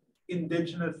the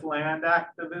indigenous land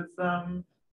activism,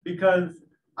 because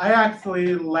I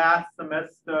actually last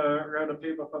semester wrote a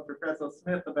paper for Professor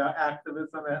Smith about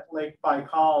activism at Lake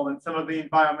Baikal and some of the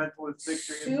environmentalist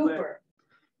victories. Super.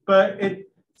 But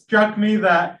it struck me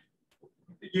that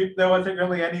there wasn't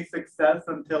really any success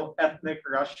until ethnic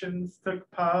Russians took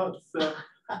part. So.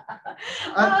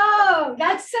 Oh,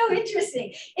 that's so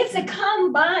interesting. It's a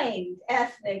combined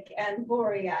ethnic and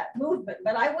Buryatia movement,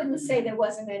 but I wouldn't say there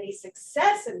wasn't any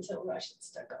success until Russians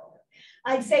took over.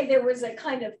 I'd say there was a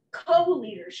kind of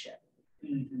co-leadership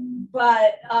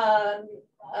But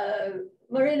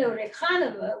Marina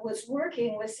Rekhanova was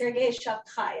working with Sergei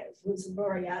Shapkayev, who's a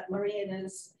Buryat.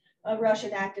 Marina's a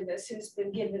Russian activist who's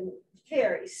been given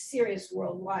very serious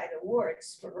worldwide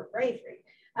awards for her bravery.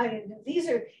 I mean, these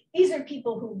are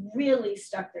people who really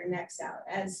stuck their necks out.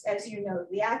 As you know,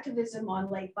 the activism on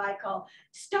Lake Baikal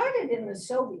started in the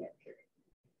Soviet period.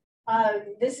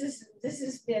 This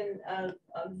has been a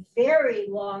very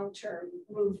long-term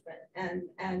movement,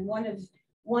 and one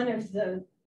of the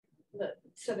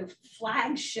sort of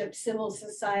flagship civil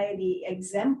society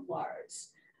exemplars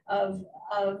of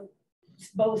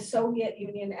both Soviet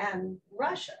Union and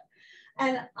Russia.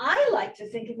 And I like to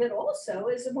think of it also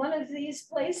as one of these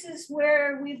places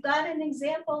where we've got an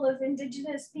example of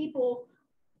indigenous people,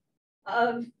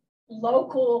 of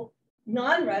local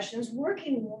non-Russians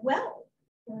working well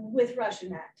with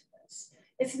Russian activists.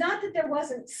 It's not that there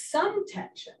wasn't some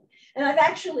tension. And I've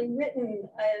actually written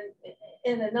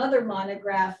in another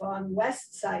monograph on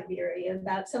West Siberia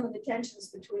about some of the tensions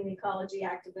between ecology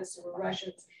activists who were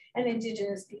Russians and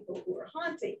indigenous people who were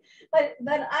Hanti. But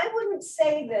I wouldn't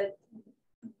say that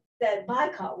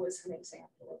Baikal was an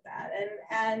example of that.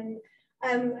 And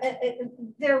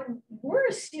there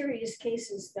were serious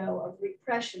cases, though, of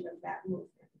repression of that movement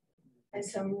and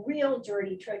some real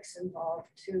dirty tricks involved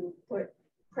to put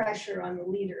pressure on the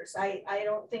leaders. I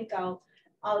don't think I'll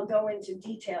go into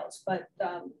details, but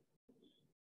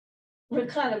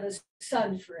Rekhanova's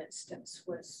son, for instance,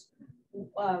 was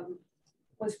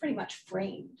pretty much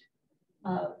framed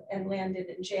and landed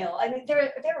in jail. I mean,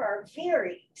 there are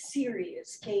very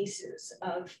serious cases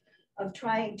of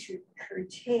trying to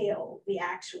curtail the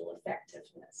actual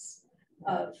effectiveness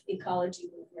of ecology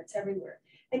movements everywhere.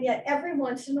 And yet every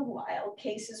once in a while,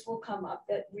 cases will come up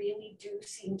that really do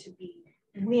seem to be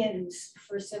wins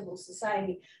for civil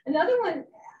society. Another one,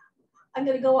 I'm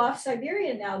going to go off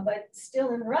Siberia now, but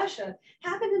still in Russia,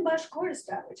 happened in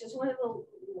Bashkortostan, which is one of the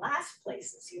last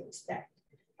places you expect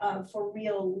for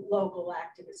real local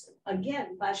activism.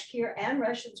 Again, Bashkir and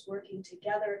Russians working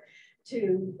together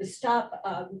to stop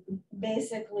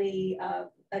basically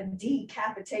a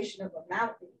decapitation of a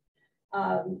mountain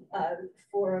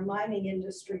for a mining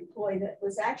industry ploy that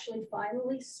was actually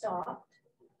finally stopped.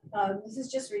 This is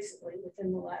just recently,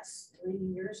 within the last 3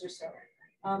 years or so.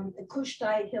 The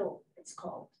Kushtai Hill, it's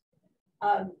called.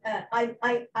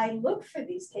 I look for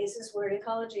these cases where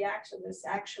ecology activists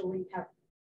actually have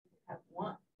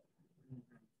won.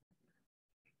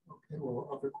 Okay, well,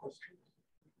 other questions?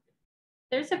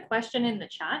 There's a question in the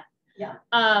chat. Yeah.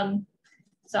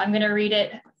 So I'm going to read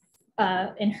it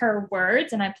in her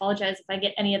words, and I apologize if I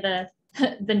get any of the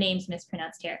names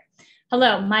mispronounced here.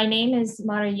 Hello, my name is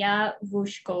Maria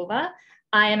Vushkova.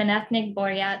 I am an ethnic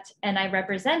Buryat, and I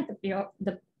represent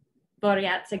the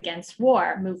Buryats Against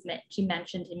War movement you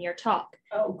mentioned in your talk.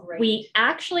 Oh, great. We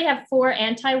actually have 4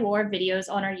 anti-war videos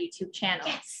on our YouTube channel.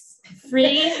 Yes.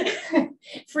 Free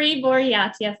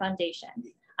Buryatia Foundation.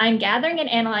 I'm gathering and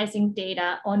analyzing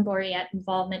data on Buryat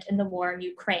involvement in the war in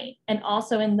Ukraine and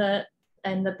also in the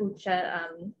Bucha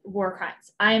war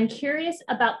crimes. I am curious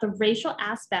about the racial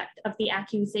aspect of the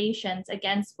accusations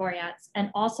against Buryats,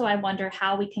 and also I wonder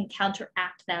how we can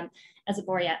counteract them as a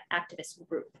Buryat activist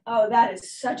group. Oh, that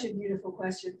is such a beautiful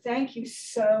question. Thank you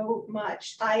so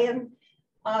much. I am,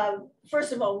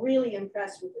 first of all, really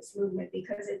impressed with this movement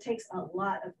because it takes a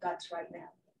lot of guts right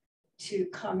now to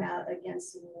come out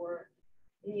against the war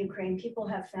in Ukraine. People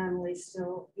have families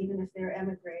still, even if they're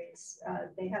emigres,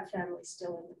 they have families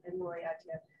still in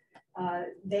Buryatia.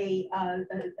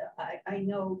 I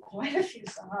know quite a few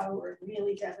Sakha who are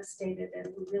really devastated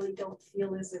and who really don't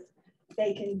feel as if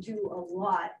they can do a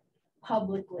lot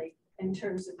publicly in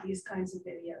terms of these kinds of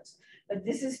videos. But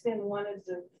this has been one of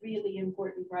the really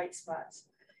important bright spots.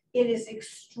 It is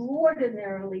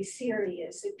extraordinarily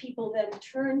serious if people then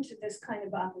turn to this kind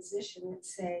of opposition and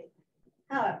say,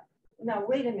 now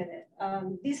wait a minute,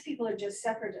 these people are just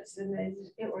separatists, and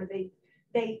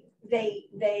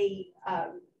they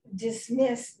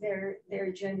dismiss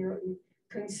their genuine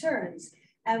concerns.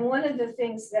 And one of the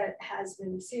things that has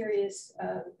been serious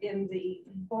in the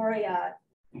Buryat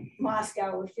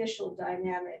Moscow official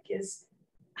dynamic is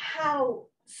how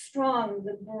strong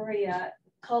the Buryat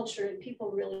culture and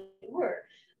people really were.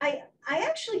 I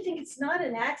actually think it's not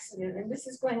an accident, and this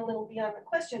is going a little beyond the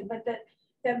question, but that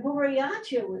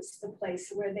Buryatia was the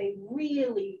place where they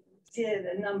really did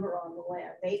a number on the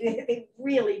land. They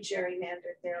really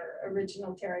gerrymandered their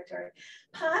original territory,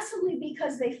 possibly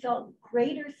because they felt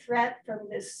greater threat from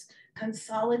this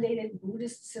consolidated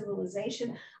Buddhist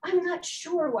civilization. I'm not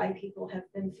sure why people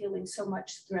have been feeling so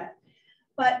much threat,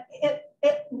 but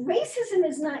racism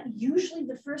is not usually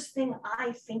the first thing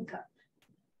I think of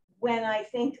when I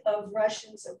think of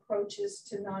Russians' approaches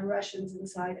to non-Russians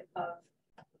inside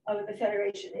of the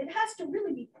Federation. It has to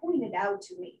really be pointed out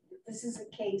to me that this is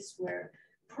a case where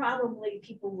probably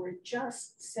people were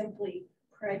just simply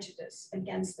prejudiced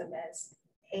against them as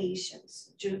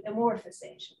Asians, amorphous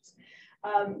Asians.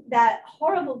 That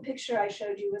horrible picture I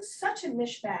showed you was such a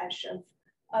mishmash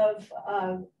of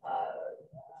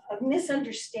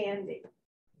misunderstanding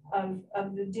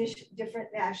of the different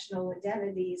national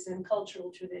identities and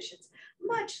cultural traditions,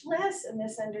 much less a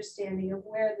misunderstanding of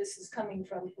where this is coming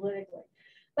from politically.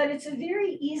 But it's a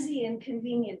very easy and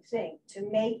convenient thing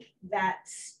to make that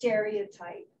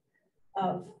stereotype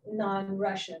of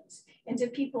non-Russians into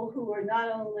people who are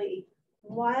not only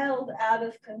wild, out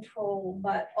of control,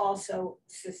 but also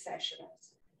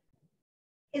secessionists.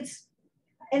 It's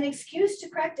an excuse to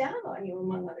crack down on you,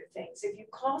 among other things. If you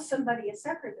call somebody a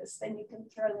separatist, then you can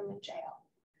throw them in jail.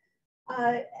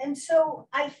 And so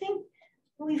I think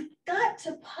we've got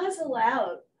to puzzle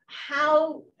out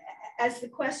how, as the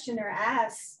questioner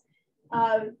asks,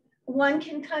 one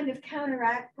can kind of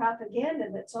counteract propaganda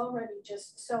that's already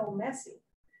just so messy.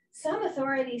 Some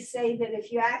authorities say that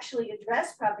if you actually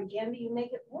address propaganda, you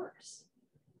make it worse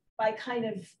by kind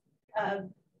of,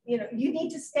 you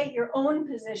need to state your own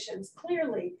positions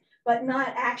clearly, but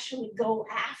not actually go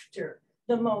after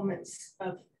the moments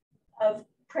of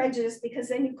prejudice, because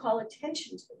then you call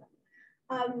attention to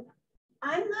them.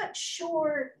 I'm not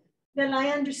sure that I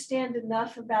understand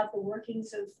enough about the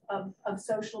workings of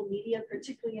social media,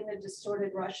 particularly in a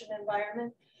distorted Russian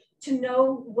environment, to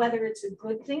know whether it's a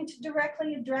good thing to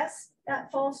directly address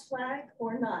that false flag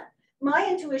or not. My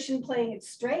intuition, playing it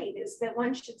straight, is that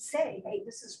one should say, hey,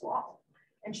 this is wrong,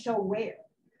 and show where.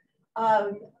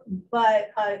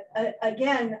 But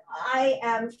again, I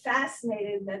am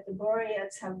fascinated that the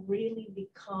Buryats have really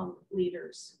become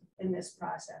leaders in this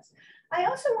process. I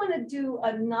also want to do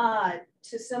a nod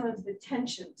to some of the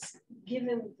tensions,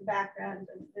 given the background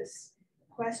of this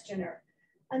questioner,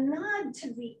 a nod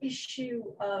to the issue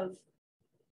of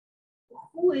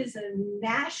who is a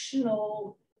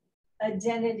national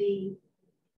identity,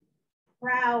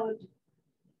 proud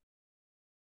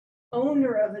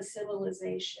owner of a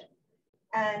civilization,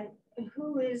 and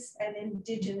who is an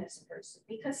indigenous person.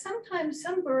 Because sometimes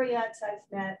some Buryats I've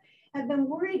met have been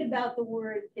worried about the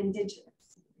word indigenous.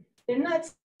 They're not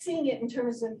seeing it in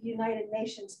terms of United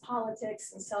Nations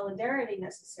politics and solidarity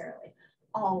necessarily,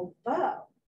 although,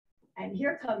 and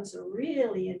here comes a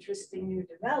really interesting new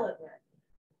development,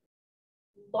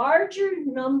 larger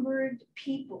numbered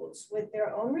peoples with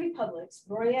their own republics,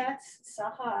 Buryats,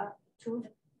 Sakha,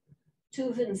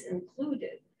 Tuvans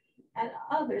included, and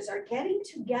others are getting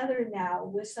together now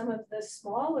with some of the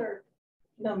smaller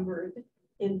numbered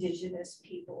indigenous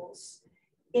peoples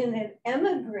in an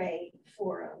emigre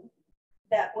forum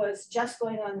that was just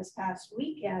going on this past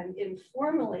weekend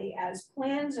informally, as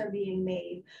plans are being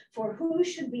made for who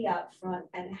should be out front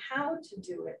and how to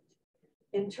do it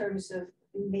in terms of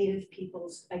Native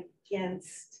peoples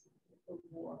against the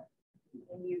war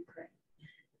in Ukraine.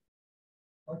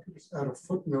 I could just add a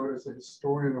footnote as a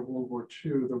historian of World War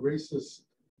II. The racist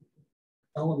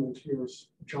element here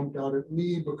jumped out at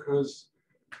me because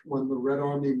when the Red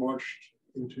Army marched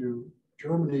into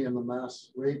Germany and the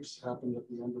mass rapes happened at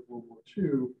the end of World War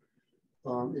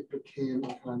II, it became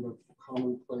a kind of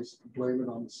commonplace to blame it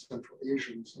on the Central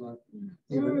Asians, and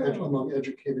even among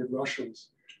educated Russians.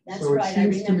 That's so it right,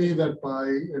 seems to me that by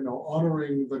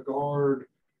honoring the Guard,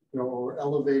 or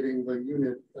elevating the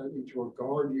unit into a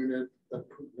Guard unit that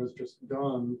Putin has just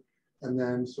done, and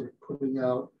then sort of putting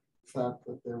out the fact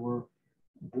that there were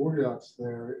Buryats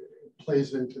there, it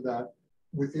plays into that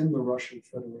within the Russian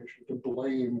Federation to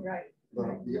blame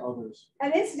the others.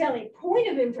 And incidentally, point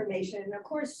of information, and of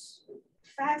course,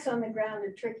 facts on the ground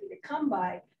are tricky to come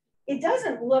by. It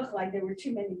doesn't look like there were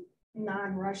too many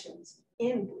non-Russians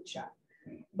in Bucha,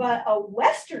 but a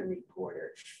Western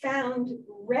reporter found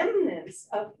remnants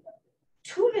of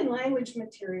Tuvan language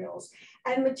materials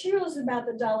and materials about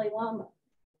the Dalai Lama.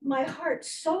 My heart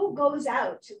so goes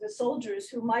out to the soldiers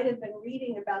who might have been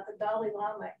reading about the Dalai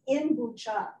Lama in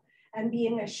Bucha and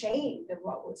being ashamed of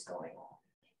what was going on.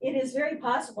 It is very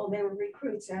possible they were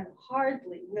recruits and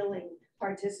hardly willing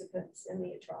participants in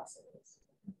the atrocities.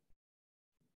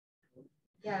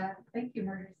 Yeah, thank you,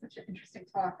 Marjorie. Such an interesting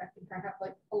talk. I think I have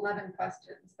like 11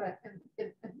 questions, but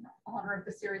in honor of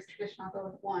the series tradition, I'll go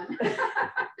with one.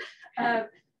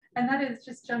 And that is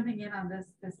just jumping in on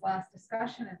this last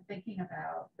discussion and thinking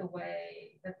about the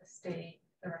way that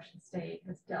the Russian state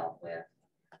has dealt with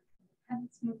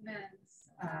independence movements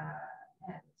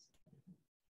and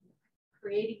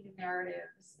creating new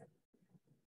narratives.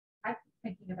 I'm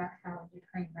thinking about how in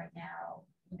Ukraine right now,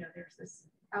 you know, there's this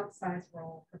outsized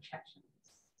role for Chechens.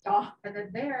 Oh, And then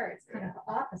there, it's kind of the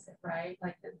opposite, right?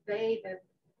 Like that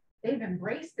they've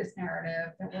embraced this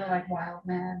narrative that we're like wild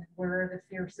men, we're the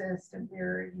fiercest, and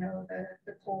we're, you know,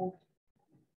 the cold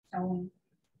stone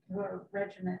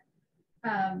regiment.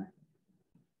 But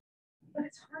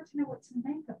it's hard to know what to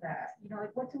make of that. You know,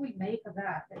 like what do we make of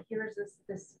that? That here's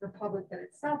this republic that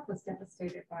itself was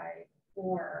devastated by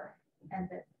war, and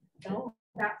that's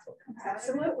what comes out.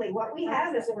 absolutely. What we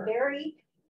have is a very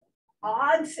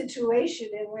odd situation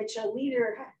in which a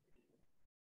leader,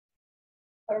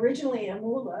 originally a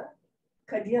mullah,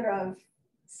 Kadyrov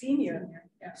Sr.,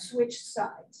 switched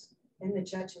sides in the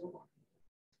Chechen War.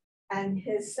 And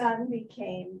his son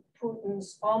became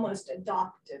Putin's almost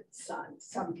adopted son,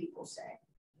 some people say.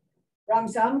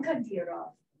 Ramzan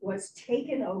Kadyrov was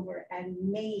taken over and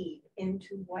made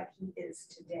into what he is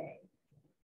today.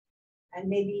 And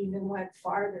maybe even went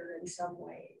farther in some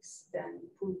ways than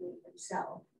Putin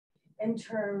himself in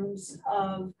terms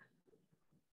of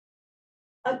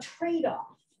a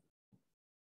trade-off.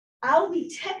 I'll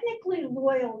be technically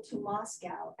loyal to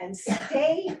Moscow and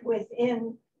stay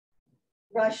within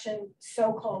Russian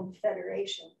so-called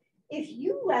Federation if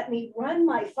you let me run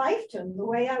my fiefdom the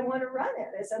way I want to run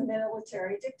it as a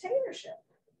military dictatorship.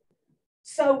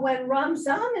 So when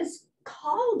Ramzan is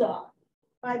called on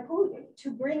by Putin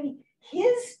to bring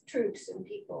his troops and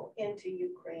people into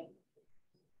Ukraine,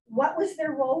 what was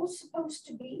their role supposed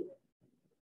to be?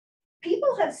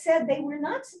 People have said they were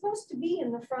not supposed to be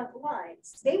in the front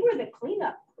lines. They were the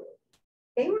cleanup crew.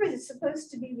 They were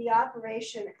supposed to be the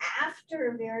operation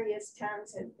after various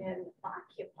towns had been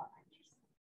occupied.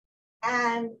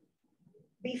 And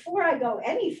before I go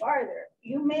any farther,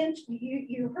 you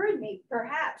heard me,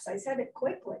 perhaps, I said it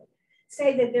quickly,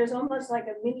 say that there's almost like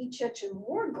a mini Chechen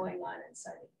war going on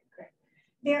inside of Ukraine.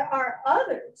 There are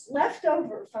others left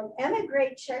over from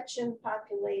emigrate Chechen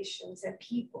populations and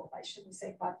people, I shouldn't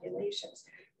say populations,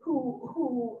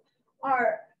 who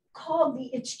are called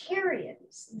the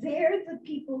Ichkerians. They're the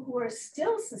people who are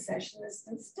still secessionists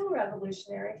and still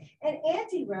revolutionary and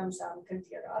anti-Ramzan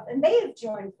Kadyrov, and they have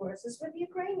joined forces with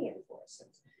Ukrainian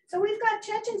forces. So we've got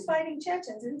Chechens fighting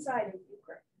Chechens inside of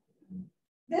Ukraine.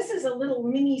 This is a little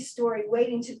mini story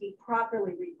waiting to be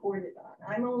properly reported on.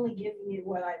 I'm only giving you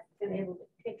what I've been able to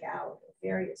pick out of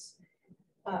various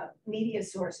media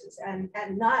sources and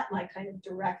not my kind of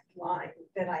direct line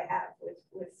that I have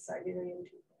with Siberian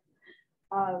people.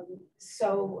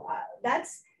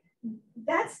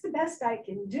 That's the best I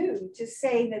can do to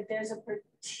say that there's a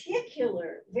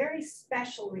particular, very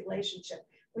special relationship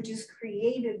which has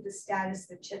created the status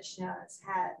that Chechnya has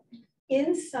had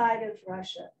inside of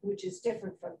Russia, which is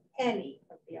different from any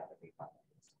of the other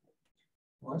republics.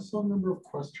 Well, I saw a number of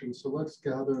questions, so let's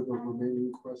gather the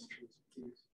remaining questions,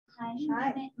 please. Hi,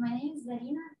 my name is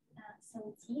Zarina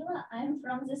Sautila. I'm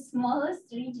from the smallest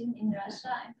region in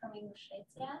Russia. I'm from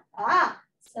Ingushtia. Ah!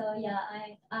 So yeah,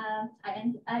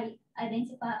 I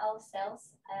identify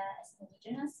ourselves as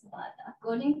indigenous, but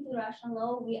according to Russian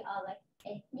law, we are like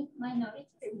ethnic minorities.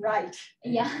 Right.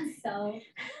 Yeah. So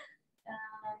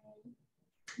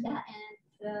yeah,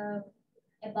 and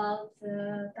about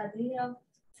Kadyrov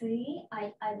 3,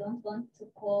 I don't want to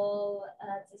call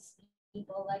these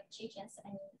people like Chechens, I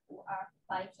mean, who are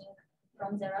fighting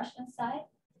from the Russian side.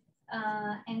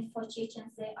 And for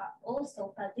Chechens, they are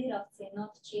also Kadyrovцы,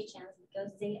 not Chechens,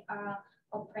 because they are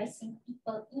oppressing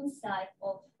people inside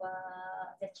of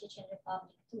the Chechen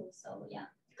Republic too. So yeah.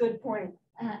 Good point.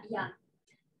 Yeah.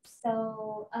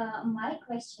 So my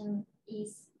question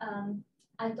is,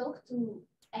 I talked to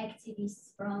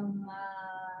activists from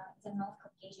the North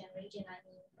Caucasian region, I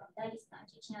mean from Dagestan,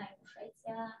 Chechnya,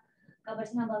 Ingushetia,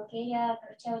 Kabardino-Balkaria,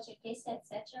 Buryatia,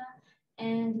 etc.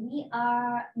 And we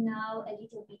are now a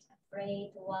little bit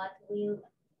afraid what will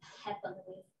happen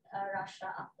with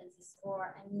Russia after this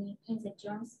war. I mean, in the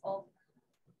terms of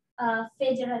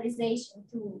federalization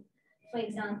too. For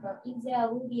example, if there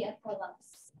will be a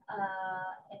collapse,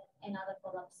 another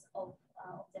collapse of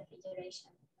the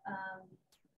federation,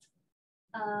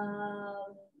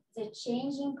 the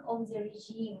changing of the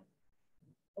regime,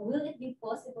 will it be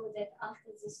possible that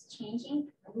after this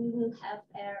changing, we will have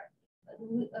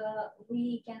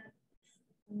we can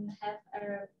have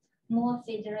a more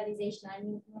federalization, I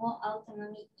mean more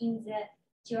autonomy in the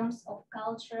terms of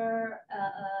culture,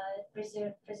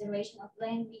 preservation of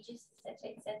languages,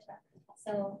 etc., etc.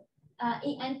 So,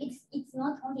 and it's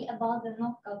not only about the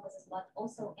North Caucasus, but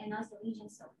also in other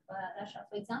regions of Russia.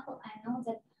 For example, I know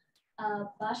that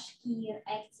Bashkir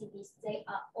activists, they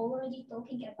are already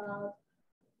talking about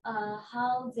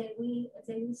how they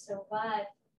will survive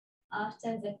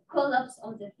after the collapse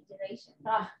of the federation,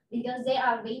 because they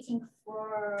are waiting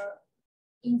for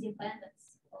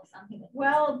independence or something like that.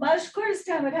 Well,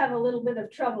 Bashkortostan would have a little bit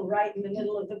of trouble right in the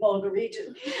middle of the Volga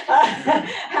region,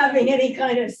 having any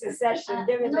kind of secession,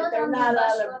 given that they're not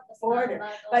on the border.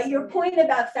 But your point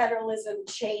about federalism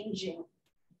changing,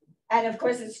 and of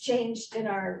course it's changed in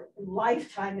our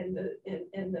lifetime in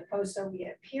the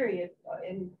post-Soviet period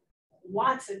in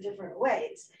lots of different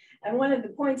ways. And one of the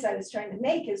points I was trying to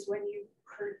make is when you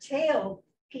curtail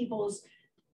people's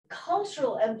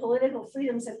cultural and political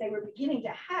freedoms that they were beginning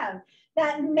to have,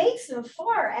 that makes them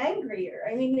far angrier.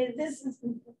 I mean,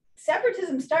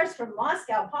 separatism starts from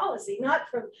Moscow policy, not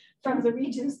from the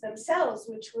regions themselves,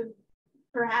 which would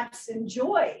perhaps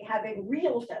enjoy having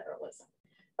real federalism.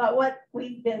 But what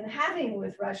we've been having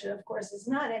with Russia, of course, is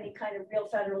not any kind of real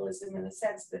federalism in the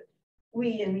sense that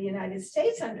we in the United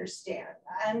States understand.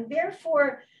 And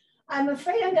therefore, I'm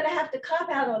afraid I'm going to have to cop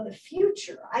out on the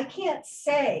future. I can't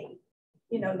say,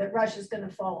 that Russia's going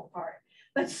to fall apart.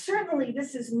 But certainly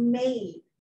this has made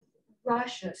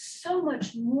Russia so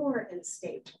much more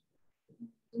unstable,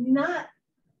 not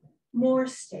more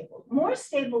stable. More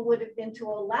stable would have been to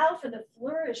allow for the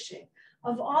flourishing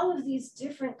of all of these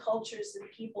different cultures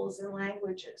and peoples and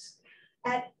languages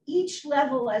at each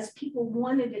level as people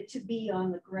wanted it to be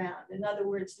on the ground. In other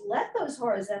words, let those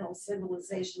horizontal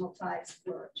civilizational ties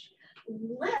flourish.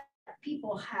 Let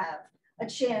people have a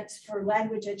chance for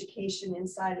language education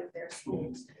inside of their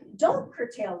schools. Don't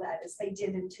curtail that as they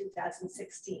did in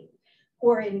 2016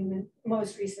 or in the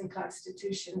most recent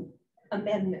constitution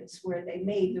amendments where they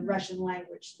made the Russian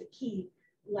language the key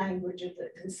language of the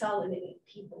consolidating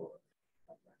people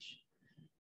of Russia,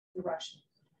 the Russian.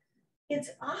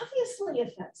 It's obviously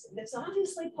offensive, it's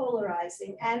obviously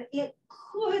polarizing, and it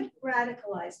could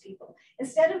radicalize people.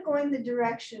 Instead of going the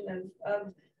direction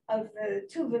of the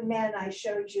Tuva man I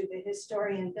showed you, the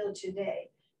historian Buryatia,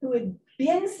 who had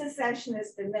been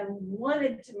secessionist and then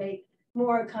wanted to make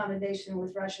more accommodation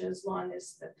with Russia as long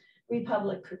as the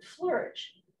republic could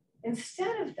flourish.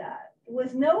 Instead of that,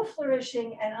 with no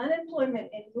flourishing and unemployment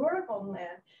in your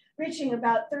homeland reaching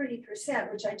about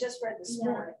 30%, which I just read this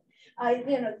morning,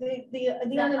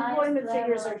 the unemployment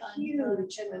figures are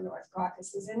huge in the North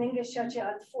Caucasus, and Indigeneity,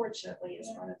 unfortunately, is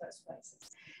one of those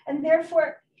places. And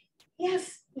therefore,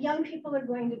 yes, young people are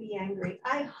going to be angry.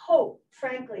 I hope,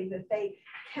 frankly, that they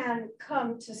can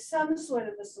come to some sort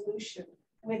of a solution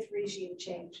with regime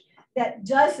change that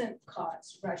doesn't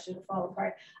cause Russia to fall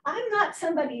apart. I'm not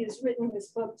somebody who's written this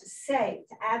book to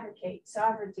advocate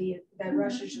sovereignty, that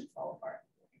Russia should fall apart.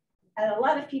 And a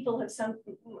lot of people have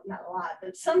not a lot,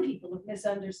 but some people have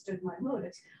misunderstood my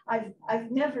motives.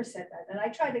 I've never said that. And I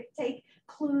try to take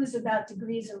clues about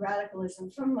degrees of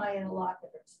radicalism from my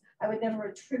interlocutors. I would never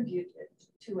attribute it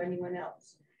to anyone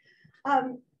else.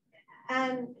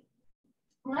 And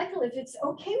Michael, if it's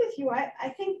okay with you, I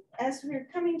think as we're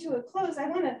coming to a close, I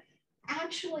want to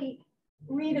actually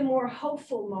read a more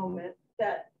hopeful moment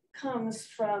that comes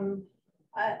from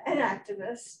an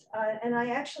activist. And I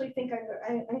actually think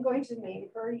I'm going to name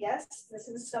her. Yes, this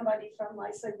is somebody from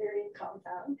my Siberian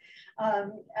compound,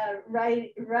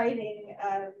 writing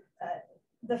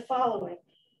the following,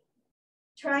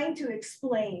 trying to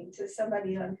explain to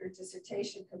somebody on her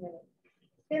dissertation committee.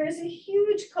 There is a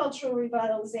huge cultural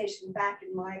revitalization back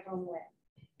in my homeland.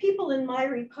 People in my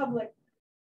republic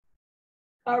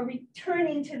are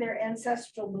returning to their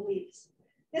ancestral beliefs.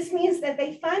 This means that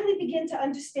they finally begin to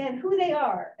understand who they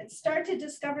are and start to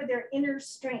discover their inner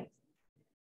strength,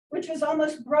 which was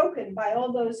almost broken by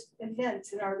all those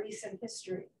events in our recent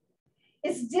history.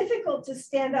 It's difficult to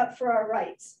stand up for our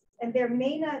rights, and there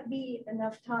may not be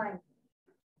enough time.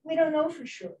 We don't know for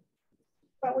sure,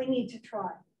 but we need to try.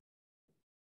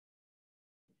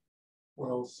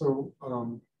 Well, so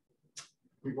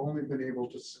we've only been able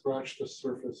to scratch the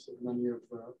surface of many of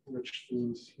the rich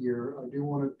themes here. I do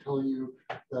want to tell you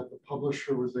that the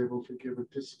publisher was able to give a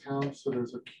discount. So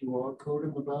there's a QR code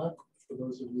in the back for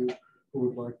those of you who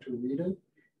would like to read it.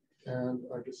 And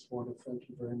I just want to thank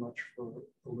you very much for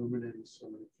illuminating so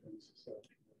many things.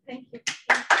 Thank you.